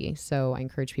study, so I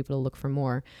encourage people to look for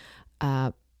more.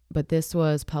 But this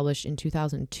was published in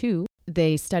 2002.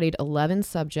 They studied 11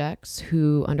 subjects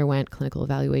who underwent clinical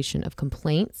evaluation of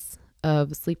complaints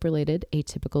of sleep-related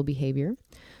atypical behavior.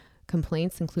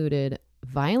 Complaints included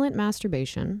violent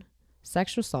masturbation,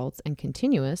 sexual assaults, and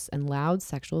continuous and loud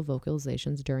sexual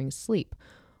vocalizations during sleep.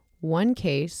 One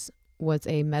case was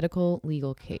a medical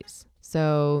legal case.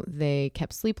 So they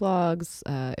kept sleep logs,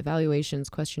 evaluations,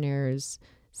 questionnaires,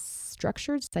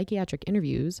 structured psychiatric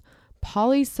interviews,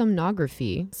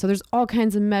 polysomnography. So there's all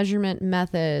kinds of measurement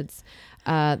methods.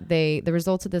 The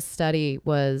results of this study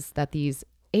was that these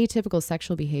atypical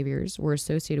sexual behaviors were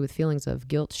associated with feelings of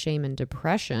guilt, shame, and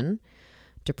depression.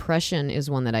 Depression is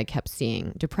one that I kept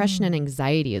seeing. Depression and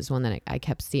anxiety is one that I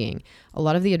kept seeing. A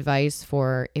lot of the advice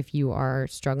for if you are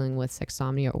struggling with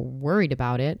sexsomnia or worried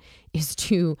about it is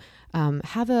to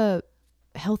have a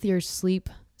healthier sleep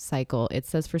cycle. It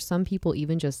says for some people,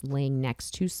 even just laying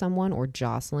next to someone or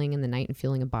jostling in the night and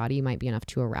feeling a body might be enough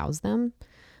to arouse them.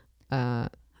 I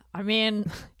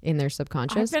mean, in their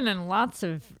subconscious. I've been in lots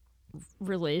of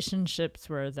relationships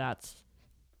where that's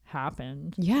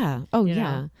happened. Yeah. Oh, yeah.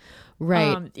 Know?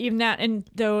 Right. Even that, and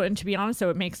to be honest, though,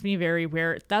 it makes me very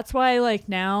weird. That's why,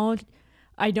 now,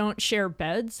 I don't share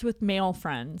beds with male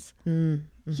friends. Mm-hmm.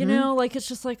 It's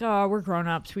just oh, we're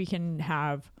grown-ups. We can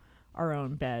have our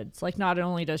own beds. Not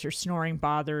only does your snoring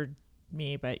bother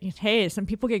me, but hey, some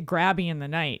people get grabby in the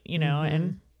night,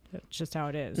 and that's just how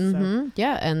it is. Mm-hmm. So.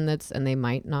 Yeah. And they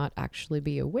might not actually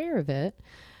be aware of it.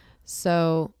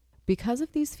 So Because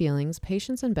of these feelings,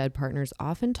 patients and bed partners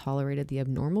often tolerated the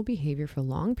abnormal behavior for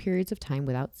long periods of time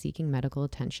without seeking medical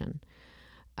attention.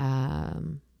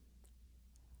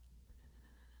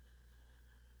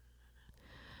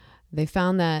 They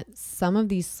found that some of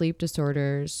these sleep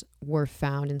disorders were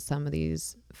found in some of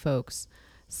these folks.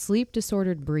 Sleep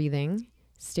disordered breathing,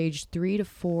 stage 3 to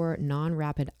 4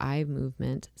 non-rapid eye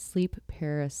movement, sleep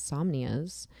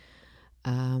parasomnias.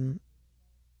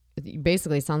 It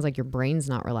basically sounds like your brain's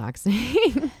not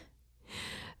relaxing.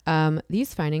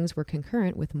 These findings were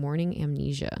concurrent with morning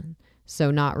amnesia,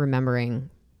 so not remembering.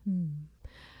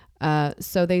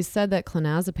 So they said that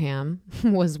clonazepam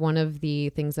was one of the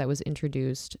things that was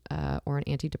introduced, or an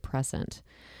antidepressant,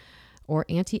 or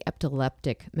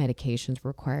anti-epileptic medications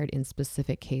required in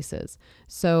specific cases.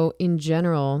 So in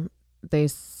general, they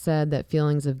said that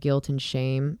feelings of guilt and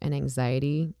shame and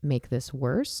anxiety make this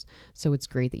worse. So it's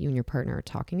great that you and your partner are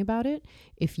talking about it.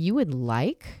 If you would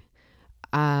like,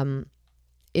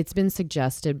 it's been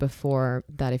suggested before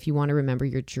that if you want to remember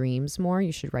your dreams more,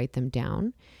 you should write them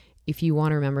down. If you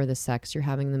want to remember the sex you're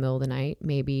having in the middle of the night,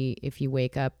 maybe if you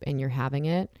wake up and you're having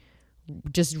it,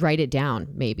 just write it down.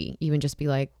 Maybe even just be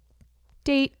like,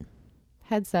 date,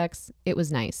 had sex, it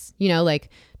was nice. Like,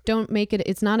 don't make it,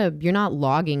 you're not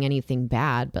logging anything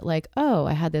bad, but like, oh,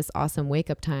 I had this awesome wake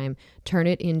up time. Turn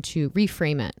it into,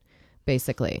 reframe it,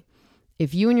 basically.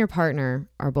 If you and your partner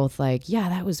are both like, yeah,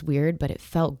 that was weird, but it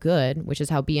felt good, which is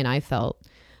how B and I felt,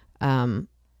 then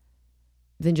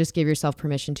just give yourself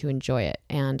permission to enjoy it.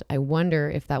 And I wonder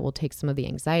if that will take some of the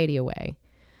anxiety away.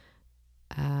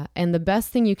 And the best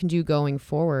thing you can do going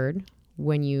forward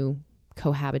when you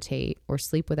cohabitate or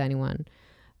sleep with anyone,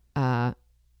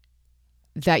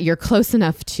 that you're close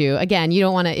enough to, again, you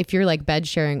don't want to, if you're like bed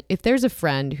sharing, if there's a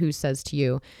friend who says to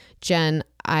you, Jen,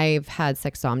 I've had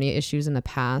sexsomnia issues in the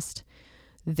past,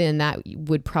 then that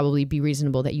would probably be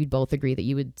reasonable that you'd both agree that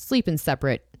you would sleep in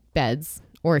separate beds.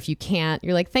 Or if you can't,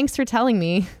 you're like, thanks for telling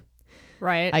me.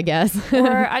 Right. I guess.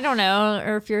 Or I don't know.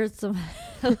 Or if you're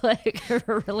like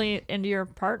really into your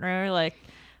partner, like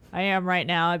I am right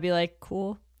now, I'd be like,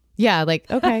 cool. Yeah, like,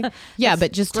 okay. Yeah,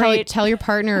 but just tell your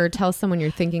partner or tell someone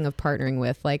you're thinking of partnering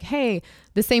with, like, hey,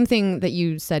 the same thing that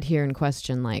you said here in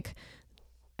question, like,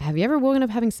 have you ever woken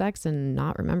up having sex and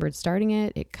not remembered starting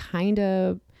it? It kind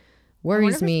of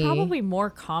worries me. It's probably more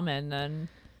common than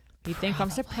you think. I'm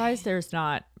surprised there's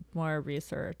not more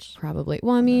research. Probably.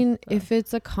 Well, I mean, if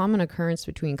it's a common occurrence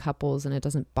between couples and it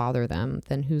doesn't bother them,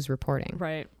 then who's reporting?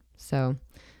 Right. So,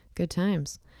 good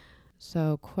times.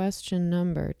 So, question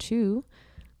number 2.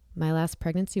 My last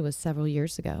pregnancy was several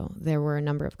years ago. There were a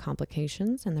number of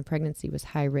complications and the pregnancy was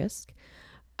high risk.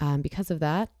 Because of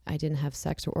that, I didn't have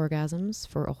sex or orgasms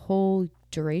for a whole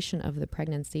duration of the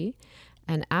pregnancy.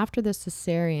 And after the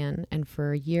cesarean and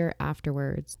for a year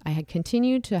afterwards, I had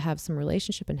continued to have some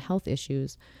relationship and health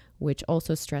issues, which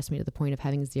also stressed me to the point of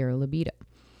having zero libido.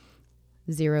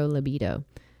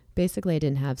 Basically, I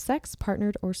didn't have sex,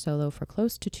 partnered, or solo for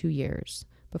close to 2 years.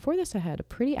 Before this, I had a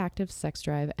pretty active sex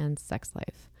drive and sex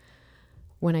life.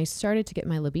 When I started to get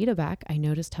my libido back, I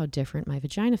noticed how different my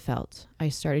vagina felt. I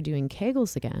started doing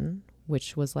Kegels again,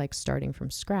 which was like starting from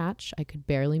scratch. I could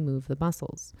barely move the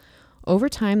muscles. Over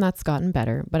time, that's gotten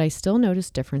better, but I still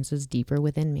notice differences deeper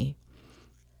within me.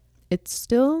 It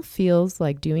still feels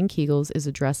like doing Kegels is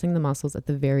addressing the muscles at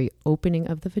the very opening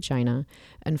of the vagina,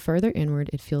 and further inward,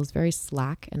 it feels very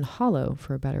slack and hollow,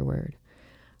 for a better word.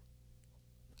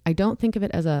 I don't think of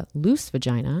it as a loose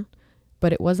vagina,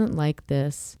 but it wasn't like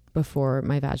this before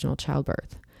my vaginal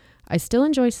childbirth. I still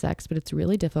enjoy sex, but it's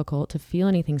really difficult to feel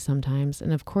anything sometimes.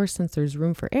 And of course, since there's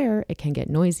room for air, it can get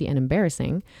noisy and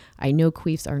embarrassing. I know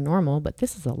queefs are normal, but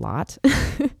this is a lot.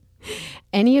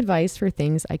 Any advice for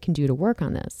things I can do to work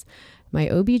on this? My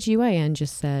OBGYN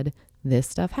just said, this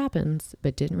stuff happens,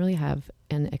 but didn't really have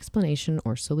an explanation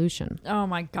or solution. Oh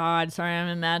my God. Sorry, I'm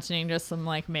imagining just some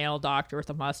like male doctor with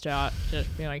a mustache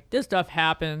just being like, this stuff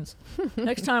happens.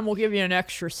 Next time we'll give you an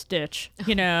extra stitch,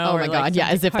 Oh my God. Yeah,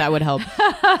 as if that would help.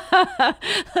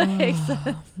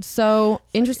 So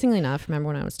interestingly enough, remember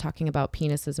when I was talking about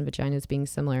penises and vaginas being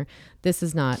similar? This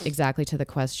is not exactly to the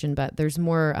question, but there's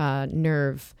more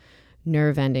nerve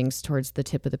endings towards the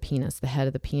tip of the penis, the head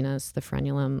of the penis, the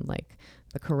frenulum, like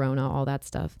the corona, all that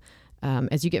stuff.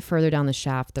 As you get further down the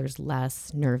shaft, there's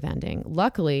less nerve ending.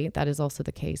 Luckily, that is also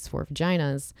the case for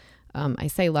vaginas. I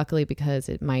say luckily because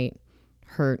it might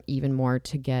hurt even more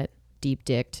to get deep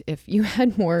dicked if you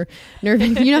had more nerve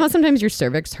ending. You know how sometimes your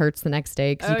cervix hurts the next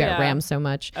day because you got rammed so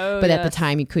much, but at the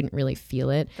time you couldn't really feel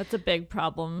it. That's a big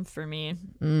problem for me.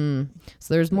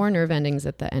 So there's more nerve endings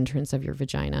at the entrance of your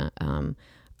vagina.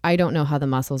 I don't know how the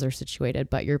muscles are situated,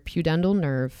 but your pudendal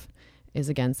nerve is,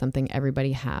 again, something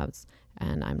everybody has.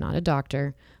 And I'm not a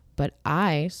doctor, but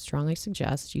I strongly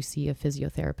suggest you see a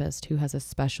physiotherapist who has a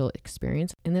special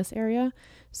experience in this area.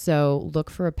 So look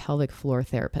for a pelvic floor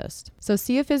therapist. So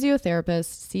see a physiotherapist,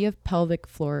 see a pelvic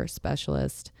floor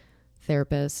specialist,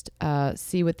 therapist,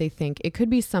 see what they think. It could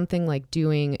be something like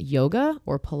doing yoga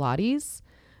or Pilates,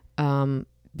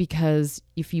 because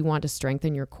if you want to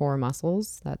strengthen your core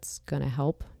muscles, that's going to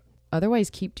help. Otherwise,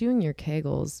 keep doing your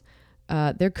Kegels.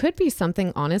 There could be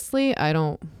something, honestly, I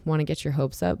don't want to get your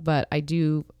hopes up, but I've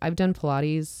done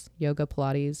Pilates, yoga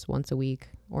Pilates once a week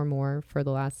or more for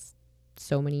the last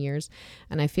so many years.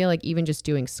 And I feel like even just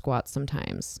doing squats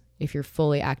sometimes, if you're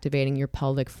fully activating your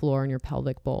pelvic floor and your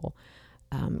pelvic bowl,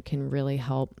 can really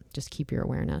help just keep your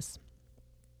awareness.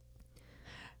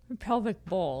 Pelvic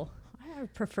bowl. I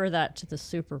would prefer that to the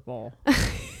Super Bowl.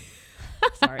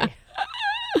 Sorry.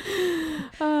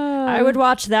 I would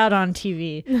watch that on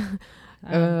TV.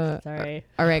 Sorry.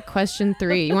 All right, question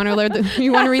 3. You want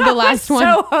to read the last one?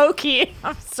 So hokey.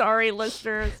 I'm sorry,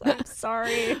 listeners. I'm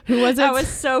sorry. Who was it? That was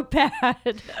so bad.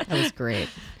 That was great.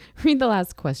 Read the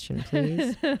last question,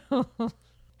 please.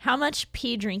 How much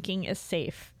pee drinking is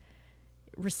safe?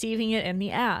 Receiving it in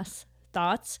the ass.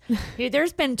 Thoughts? Dude,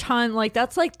 there's been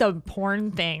that's like the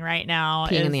porn thing right now.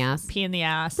 Peeing in the ass? Pee in the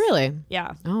ass. Really?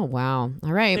 Yeah. Oh, wow.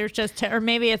 All right. There's just, or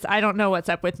maybe it's, I don't know what's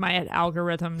up with my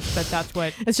algorithms, but that's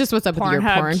what It's just what's up with your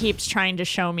Pornhub porn. keeps trying to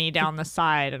show me down the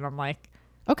side. And I'm like,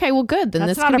 Okay, well, good. Then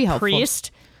that's this not could be a helpful.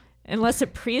 priest. Unless a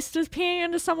priest is peeing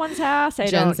into someone's ass. I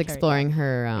don't Jen's care. exploring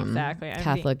her Exactly.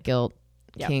 Catholic guilt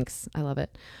Yep. kinks. I love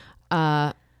it.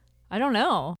 I don't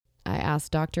know. I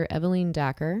asked Dr. Eveline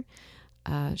Dacker.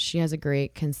 She has a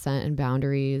great consent and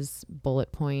boundaries,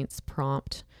 bullet points,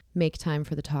 prompt,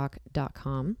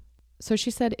 maketimefforthetalk.com. So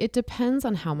she said, it depends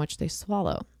on how much they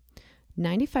swallow.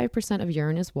 95% of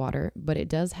urine is water, but it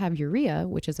does have urea,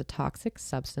 which is a toxic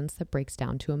substance that breaks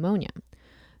down to ammonia.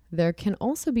 There can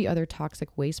also be other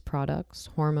toxic waste products,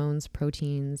 hormones,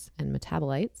 proteins, and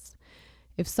metabolites.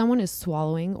 If someone is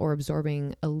swallowing or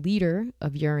absorbing a liter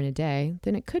of urine a day,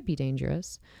 then it could be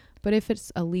dangerous. But if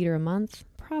it's a liter a month,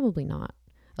 probably not.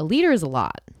 A liter is a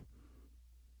lot.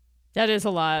 That is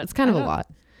a lot. It's kind of a lot.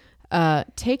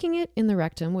 Taking it in the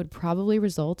rectum would probably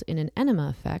result in an enema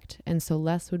effect, and so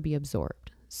less would be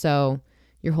absorbed. So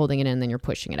you're holding it in, then you're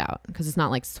pushing it out, because it's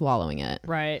not like swallowing it.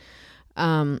 Right.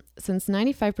 Since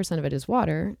 95% of it is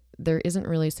water, there isn't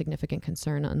really significant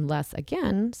concern unless,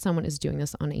 again, someone is doing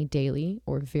this on a daily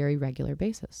or very regular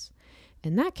basis.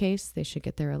 In that case, they should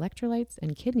get their electrolytes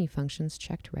and kidney functions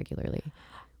checked regularly.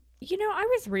 You know, I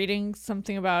was reading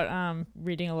something about,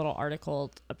 reading a little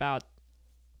article about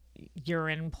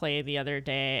urine play the other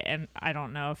day, and I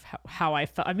don't know how I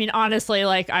felt. I mean, honestly,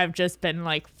 like, I've just been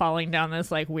like falling down this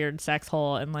like weird sex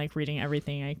hole and like reading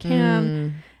everything I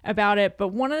can about it. But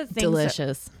one of the things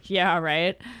Delicious. yeah,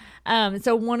 right.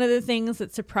 So one of the things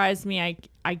that surprised me,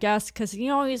 I guess, because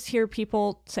you always hear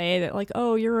people say that like,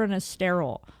 oh, urine is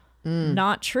sterile.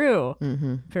 Not true.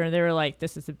 They were like,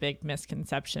 this is a big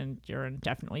misconception. Urine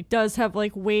definitely does have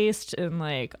like waste and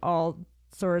like all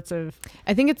sorts of,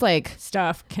 I think it's like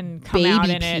stuff can come out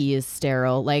in baby it. pee is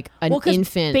sterile, like an 'Cause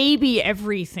infant. baby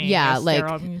everything. Yeah, is like-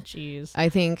 sterile. I mean, jeez. I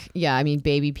think, yeah, I mean,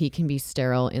 baby pee can be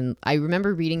sterile. And I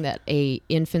remember reading that a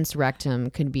infant's rectum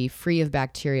could be free of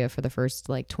bacteria for the first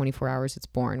like 24 hours it's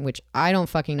born, which I don't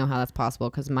fucking know how that's possible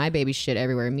because my baby shit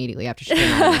everywhere immediately after she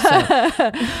came out.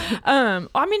 So.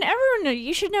 I mean, everyone,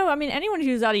 you should know. I mean, anyone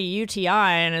who's out of UTI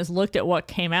and has looked at what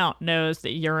came out knows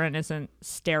that urine isn't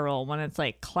sterile when it's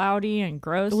like cloudy and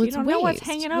gross. Well, You it's don't know what's waste.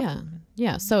 hanging up,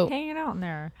 Yeah. So hanging out in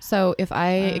there. if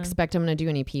I expect I'm going to do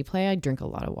any pee play, I drink a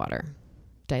lot of water,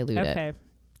 dilute it. Okay.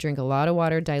 Drink a lot of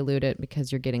water, dilute it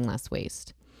because you're getting less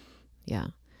waste. Yeah.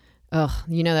 Ugh,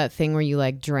 you know that thing where you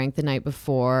like drank the night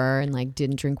before and like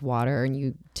didn't drink water and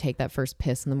you take that first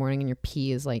piss in the morning and your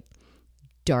pee is like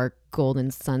dark golden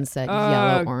sunset,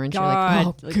 yellow, orange.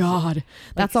 God. You're like, oh God.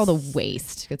 That's all the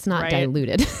waste. It's not Right.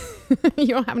 diluted. You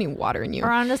don't have any water in you. Or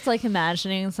I'm just like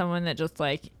imagining someone that just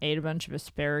like ate a bunch of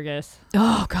asparagus.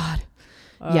 Oh God.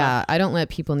 Yeah, I don't let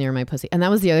people near my pussy. And that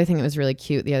was the other thing that was really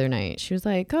cute the other night. She was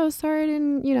like, oh, sorry, I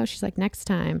didn't, she's like, next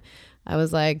time. I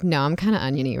was like, no, I'm kind of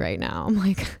oniony right now. I'm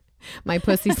like, my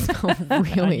pussy smells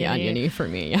really oniony for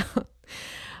me. Yeah.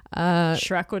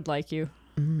 Shrek would like you.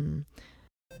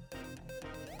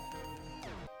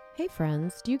 Hey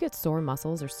friends, do you get sore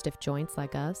muscles or stiff joints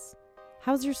like us?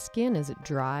 How's your skin? Is it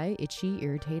dry, itchy,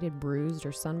 irritated, bruised,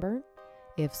 or sunburned?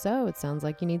 If so, it sounds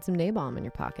like you need some Nabalm in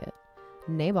your pocket.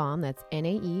 Nabalm, that's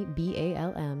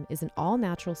Naebalm, is an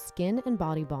all-natural skin and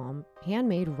body balm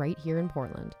handmade right here in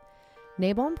Portland.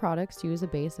 Nabalm products use a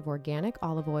base of organic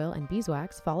olive oil and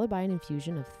beeswax, followed by an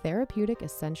infusion of therapeutic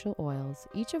essential oils,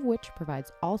 each of which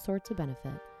provides all sorts of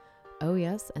benefit. Oh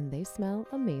yes, and they smell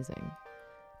amazing.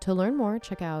 To learn more,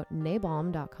 check out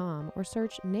nabalm.com or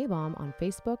search Nabalm on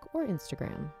Facebook or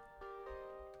Instagram.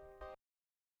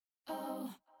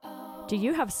 Do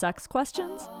you have sex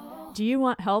questions? Do you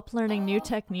want help learning new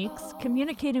techniques,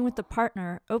 communicating with a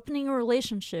partner, opening a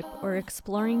relationship, or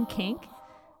exploring kink?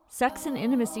 Sex and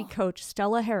intimacy coach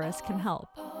Stella Harris can help.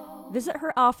 Visit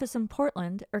her office in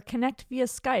Portland or connect via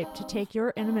Skype to take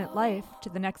your intimate life to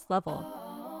the next level.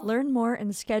 Learn more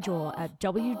and schedule at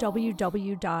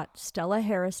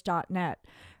www.stellaharris.net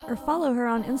or follow her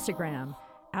on Instagram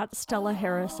at Stella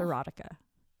Harris Erotica.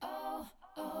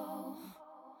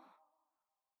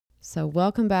 So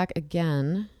welcome back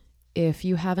again. If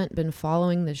you haven't been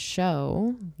following the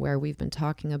show where we've been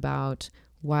talking about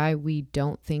why we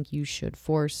don't think you should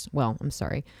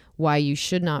why you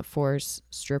should not force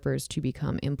strippers to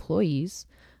become employees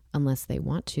unless they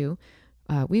want to.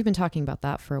 We've been talking about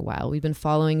that for a while. We've been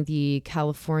following the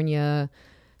California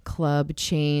club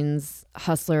chains,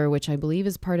 Hustler, which I believe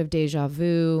is part of Deja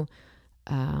Vu,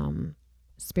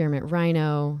 Spearmint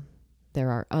Rhino. There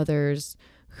are others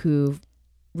who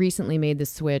recently made the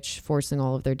switch, forcing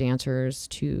all of their dancers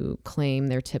to claim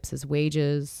their tips as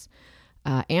wages.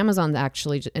 Amazon,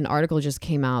 actually, an article just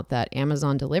came out that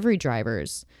Amazon delivery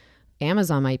drivers,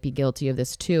 Amazon might be guilty of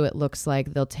this too. It looks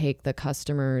like they'll take the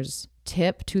customer's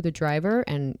tip to the driver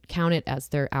and count it as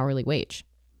their hourly wage.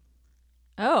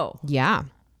 Oh. Yeah.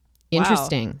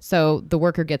 Interesting. Wow. So the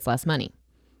worker gets less money.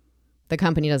 The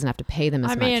company doesn't have to pay them as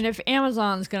much. I mean, if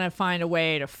Amazon's going to find a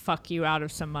way to fuck you out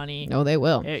of some money. No, they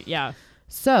will. Yeah.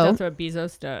 So that's what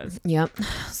Bezos does. Yep.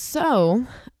 So,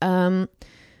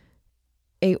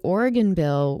 a Oregon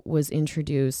bill was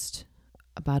introduced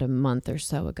about a month or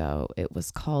so ago. It was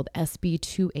called SB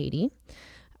 280.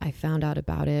 I found out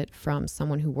about it from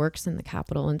someone who works in the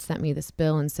Capitol and sent me this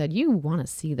bill and said, you want to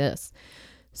see this.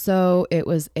 So it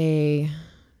was a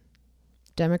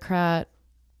Democrat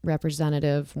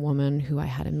representative woman who I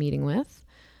had a meeting with.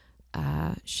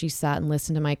 She sat and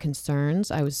listened to my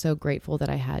concerns. I was so grateful that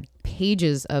I had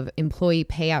pages of employee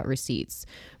payout receipts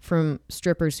from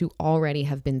strippers who already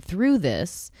have been through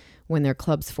this when their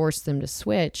clubs forced them to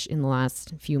switch in the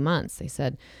last few months. They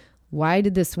said, why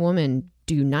did this woman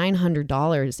do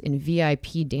 $900 in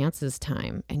VIP dances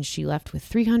time and she left with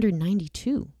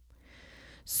 $392?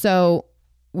 So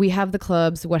we have the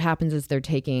clubs. What happens is they're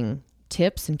taking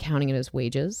tips and counting it as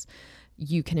wages.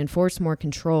 You can enforce more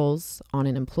controls on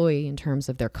an employee in terms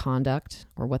of their conduct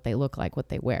or what they look like, what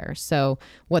they wear. So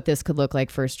what this could look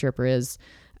like for a stripper is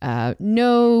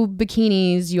no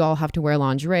bikinis. You all have to wear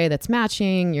lingerie that's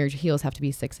matching. Your heels have to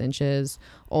be 6 inches.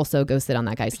 Also, go sit on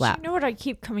that guy's lap. You know what I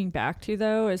keep coming back to,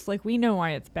 though, is like we know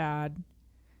why it's bad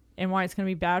and why it's going to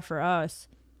be bad for us.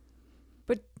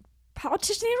 But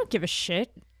politicians, they don't give a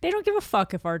shit. They don't give a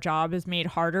fuck if our job is made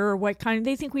harder or what kind.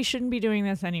 They think we shouldn't be doing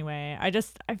this anyway.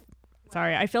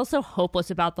 Sorry, I feel so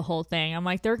hopeless about the whole thing. I'm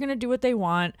like, they're going to do what they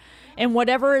want and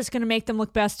whatever is going to make them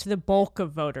look best to the bulk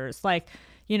of voters. Like,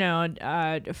 you know,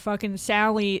 fucking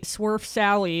Swerve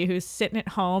Sally, who's sitting at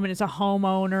home and is a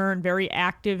homeowner and very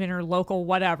active in her local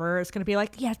whatever, is going to be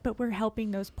like, yes, but we're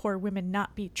helping those poor women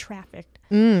not be trafficked.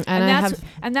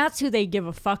 And that's who they give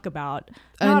a fuck about.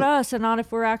 Not us and not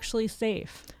if we're actually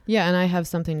safe. Yeah, and I have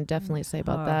something to definitely say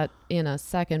about that in a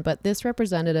second. But this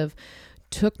representative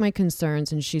took my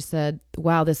concerns and she said,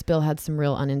 wow, this bill had some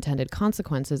real unintended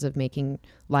consequences of making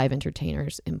live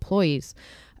entertainers employees.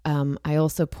 I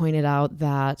also pointed out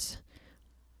that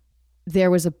there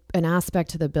was an aspect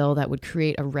to the bill that would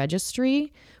create a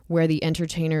registry where the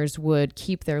entertainers would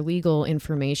keep their legal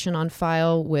information on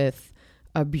file with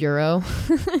a bureau.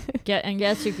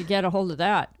 Guess who could get a hold of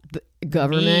that? The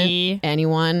government, Me.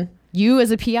 Anyone. You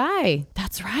as a PI.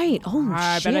 That's right. Oh,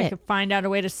 I shit. bet I could find out a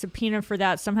way to subpoena for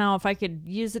that somehow if I could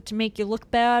use it to make you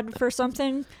look bad for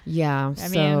something. Yeah.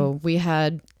 We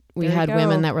had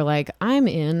women that were like, I'm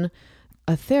in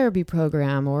a therapy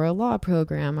program or a law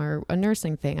program or a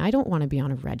nursing thing. I don't want to be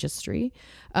on a registry.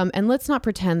 And let's not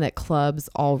pretend that clubs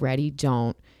already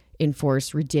don't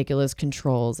enforce ridiculous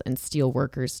controls and steal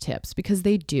workers' tips, because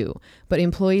they do. But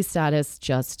employee status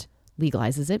just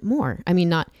legalizes it more. I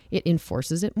mean, it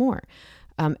enforces it more.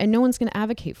 And no one's going to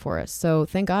advocate for us. So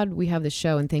thank God we have this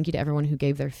show, and thank you to everyone who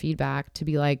gave their feedback to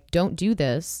be like, don't do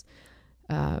this.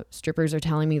 Strippers are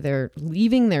telling me they're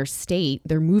leaving their state.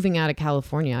 They're moving out of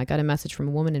California. I got a message from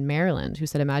a woman in Maryland who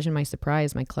said, imagine my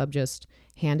surprise. My club just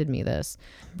handed me this.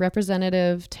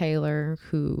 Representative Taylor,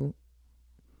 who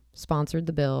sponsored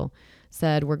the bill,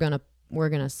 said, we're going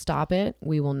to stop it.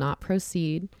 We will not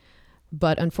proceed.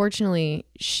 But unfortunately,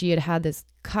 she had this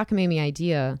cockamamie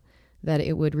idea that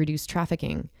it would reduce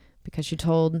trafficking, because she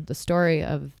told the story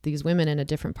of these women in a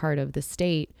different part of the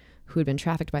state who had been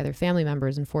trafficked by their family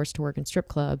members and forced to work in strip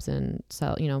clubs and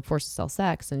sell, forced to sell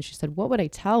sex. And she said, what would I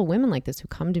tell women like this who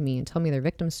come to me and tell me their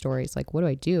victim stories? Like, what do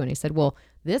I do? And I said, well,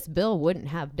 this bill wouldn't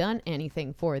have done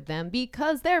anything for them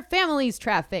because their families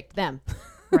trafficked them.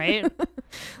 Right?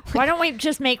 Why don't we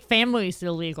just make families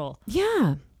illegal?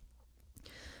 Yeah.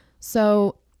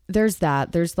 So there's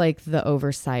that. There's like the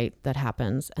oversight that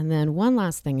happens. And then one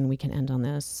last thing, and we can end on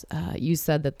this. You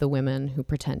said that the women who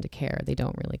pretend to care, they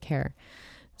don't really care.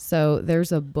 So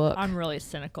there's a book. I'm really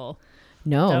cynical.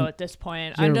 No. Though at this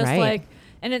point, You're I'm just right. like,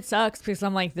 and it sucks because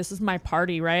I'm like, this is my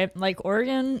party, right? Like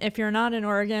Oregon, if you're not in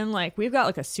Oregon, like we've got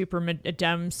like a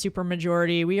Dem super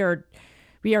majority. We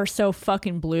are so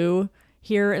fucking blue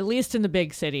here, at least in the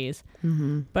big cities.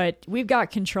 Mm-hmm. But we've got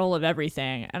control of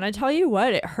everything. And I tell you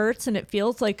what, it hurts and it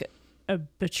feels like a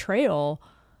betrayal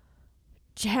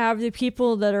to have the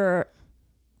people that are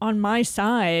on my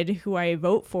side, who I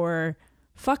vote for,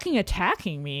 fucking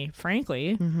attacking me,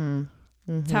 frankly. Mm-hmm.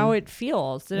 It's how it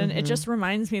feels. And it just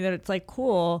reminds me that it's like,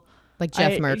 cool. Like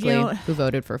Jeff Merkley, who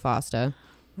voted for FOSTA.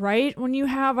 Right? When you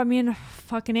have,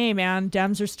 fucking A, man,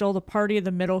 Dems are still the party of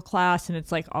the middle class. And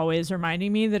it's like always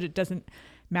reminding me that it doesn't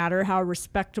matter how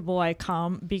respectable I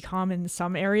become in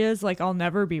some areas. Like I'll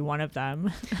never be one of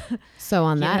them. So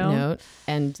on that note,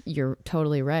 and you're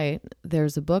totally right,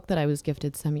 there's a book that I was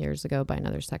gifted some years ago by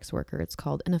another sex worker. It's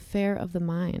called An Affair of the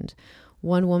Mind: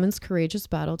 One Woman's Courageous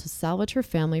Battle to Salvage Her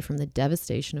Family from the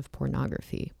Devastation of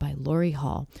Pornography by Lori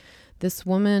Hall. This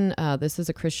woman, this is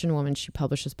a Christian woman. She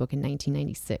published this book in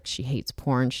 1996. She hates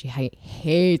porn. She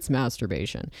hates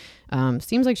masturbation.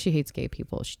 Seems like she hates gay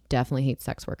people. She definitely hates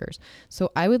sex workers.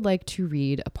 So I would like to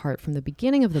read a part from the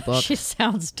beginning of the book. She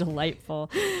sounds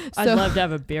delightful. I'd love to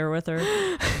have a beer with her.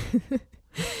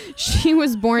 She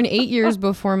was born 8 years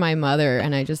before my mother,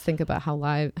 and I just think about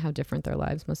how different their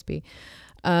lives must be.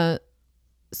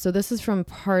 So this is from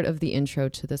part of the intro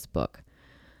to this book.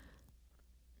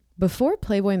 Before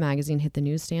Playboy magazine hit the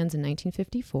newsstands in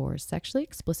 1954, sexually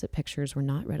explicit pictures were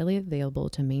not readily available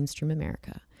to mainstream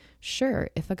America.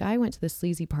 Sure, if a guy went to the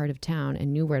sleazy part of town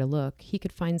and knew where to look, he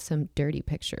could find some dirty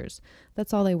pictures.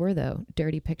 That's all they were, though,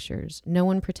 dirty pictures. No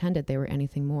one pretended they were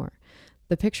anything more.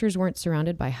 The pictures weren't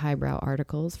surrounded by highbrow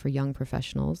articles for young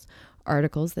professionals,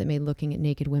 articles that made looking at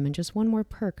naked women just one more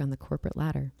perk on the corporate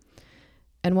ladder.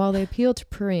 And while they appealed to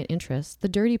prurient interest, the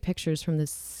dirty pictures from the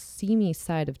seamy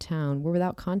side of town were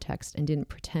without context and didn't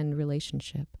pretend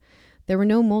relationship. There were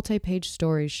no multi-page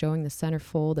stories showing the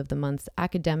centerfold of the month's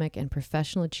academic and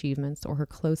professional achievements or her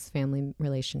close family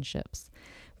relationships.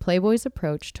 Playboy's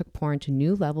approach took porn to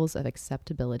new levels of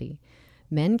acceptability.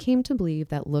 Men came to believe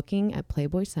that looking at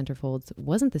Playboy centerfolds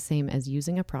wasn't the same as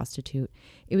using a prostitute.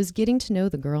 It was getting to know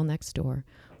the girl next door,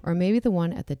 or maybe the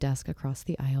one at the desk across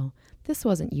the aisle. This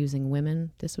wasn't using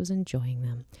women. This was enjoying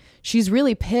them. She's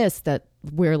really pissed that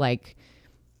we're like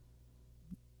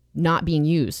not being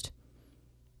used.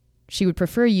 She would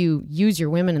prefer you use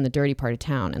your women in the dirty part of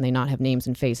town and they not have names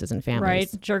and faces and families.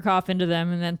 Right. Jerk off into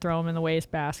them and then throw them in the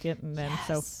wastebasket. And then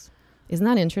Isn't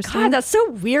that interesting? God, that's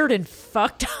so weird and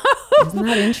fucked up. Isn't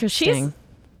that interesting?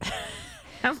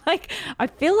 I'm like, I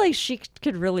feel like she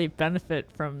could really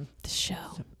benefit from the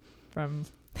show.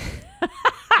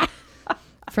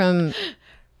 From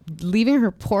leaving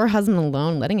her poor husband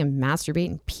alone, letting him masturbate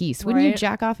in peace. Wouldn't you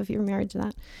jack off if you were married to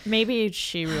that? Maybe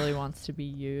she really wants to be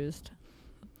used.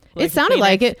 Like it sounded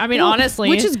like it. I mean, honestly.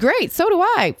 Which is great. So do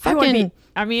I. Fucking.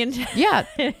 Yeah.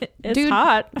 It's dude,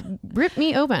 hot. Rip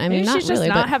me open. I mean, maybe not she's really.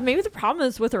 Just not but have. Maybe the problem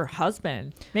is with her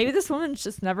husband. Maybe this woman's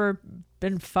just never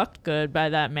been fucked good by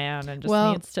that man and just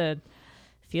needs to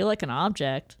feel like an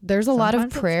object. There's a lot of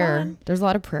prayer. There's a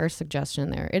lot of prayer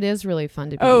suggestion there. It is really fun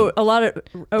to be.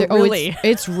 Really?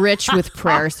 It's rich with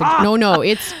prayer. No,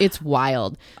 it's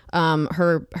wild.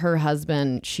 Her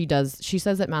husband, she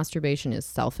says that masturbation is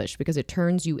selfish because it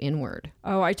turns you inward.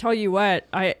 Oh, I tell you what,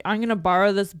 I'm gonna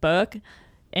borrow this book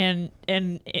and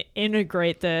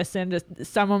integrate this into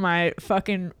some of my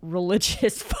fucking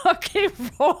religious fucking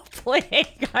role playing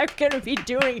I'm gonna be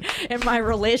doing in my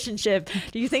relationship.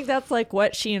 Do you think that's like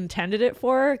what she intended it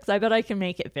for? Because I bet I can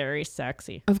make it very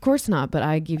sexy. Of course not, but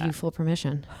I give you full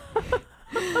permission.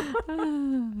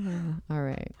 All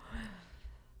right.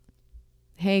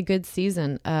 Hey, good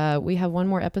season. We have one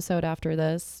more episode after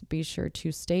this. Be sure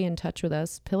to stay in touch with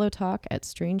us. Pillow Talk at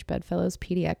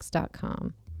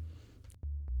strangebedfellowspdx.com.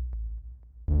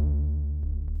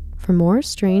 For more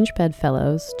Strange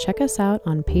Bedfellows, check us out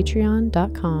on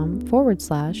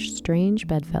patreon.com/Strange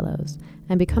Bedfellows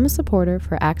and become a supporter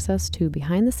for access to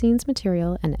behind-the-scenes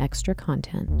material and extra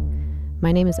content.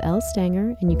 My name is Elle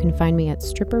Stanger, and you can find me at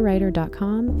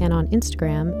stripperwriter.com and on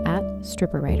Instagram at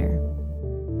stripperwriter.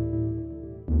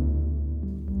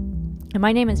 And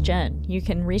my name is Jen. You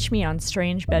can reach me on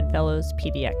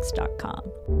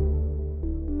strangebedfellowspdx.com.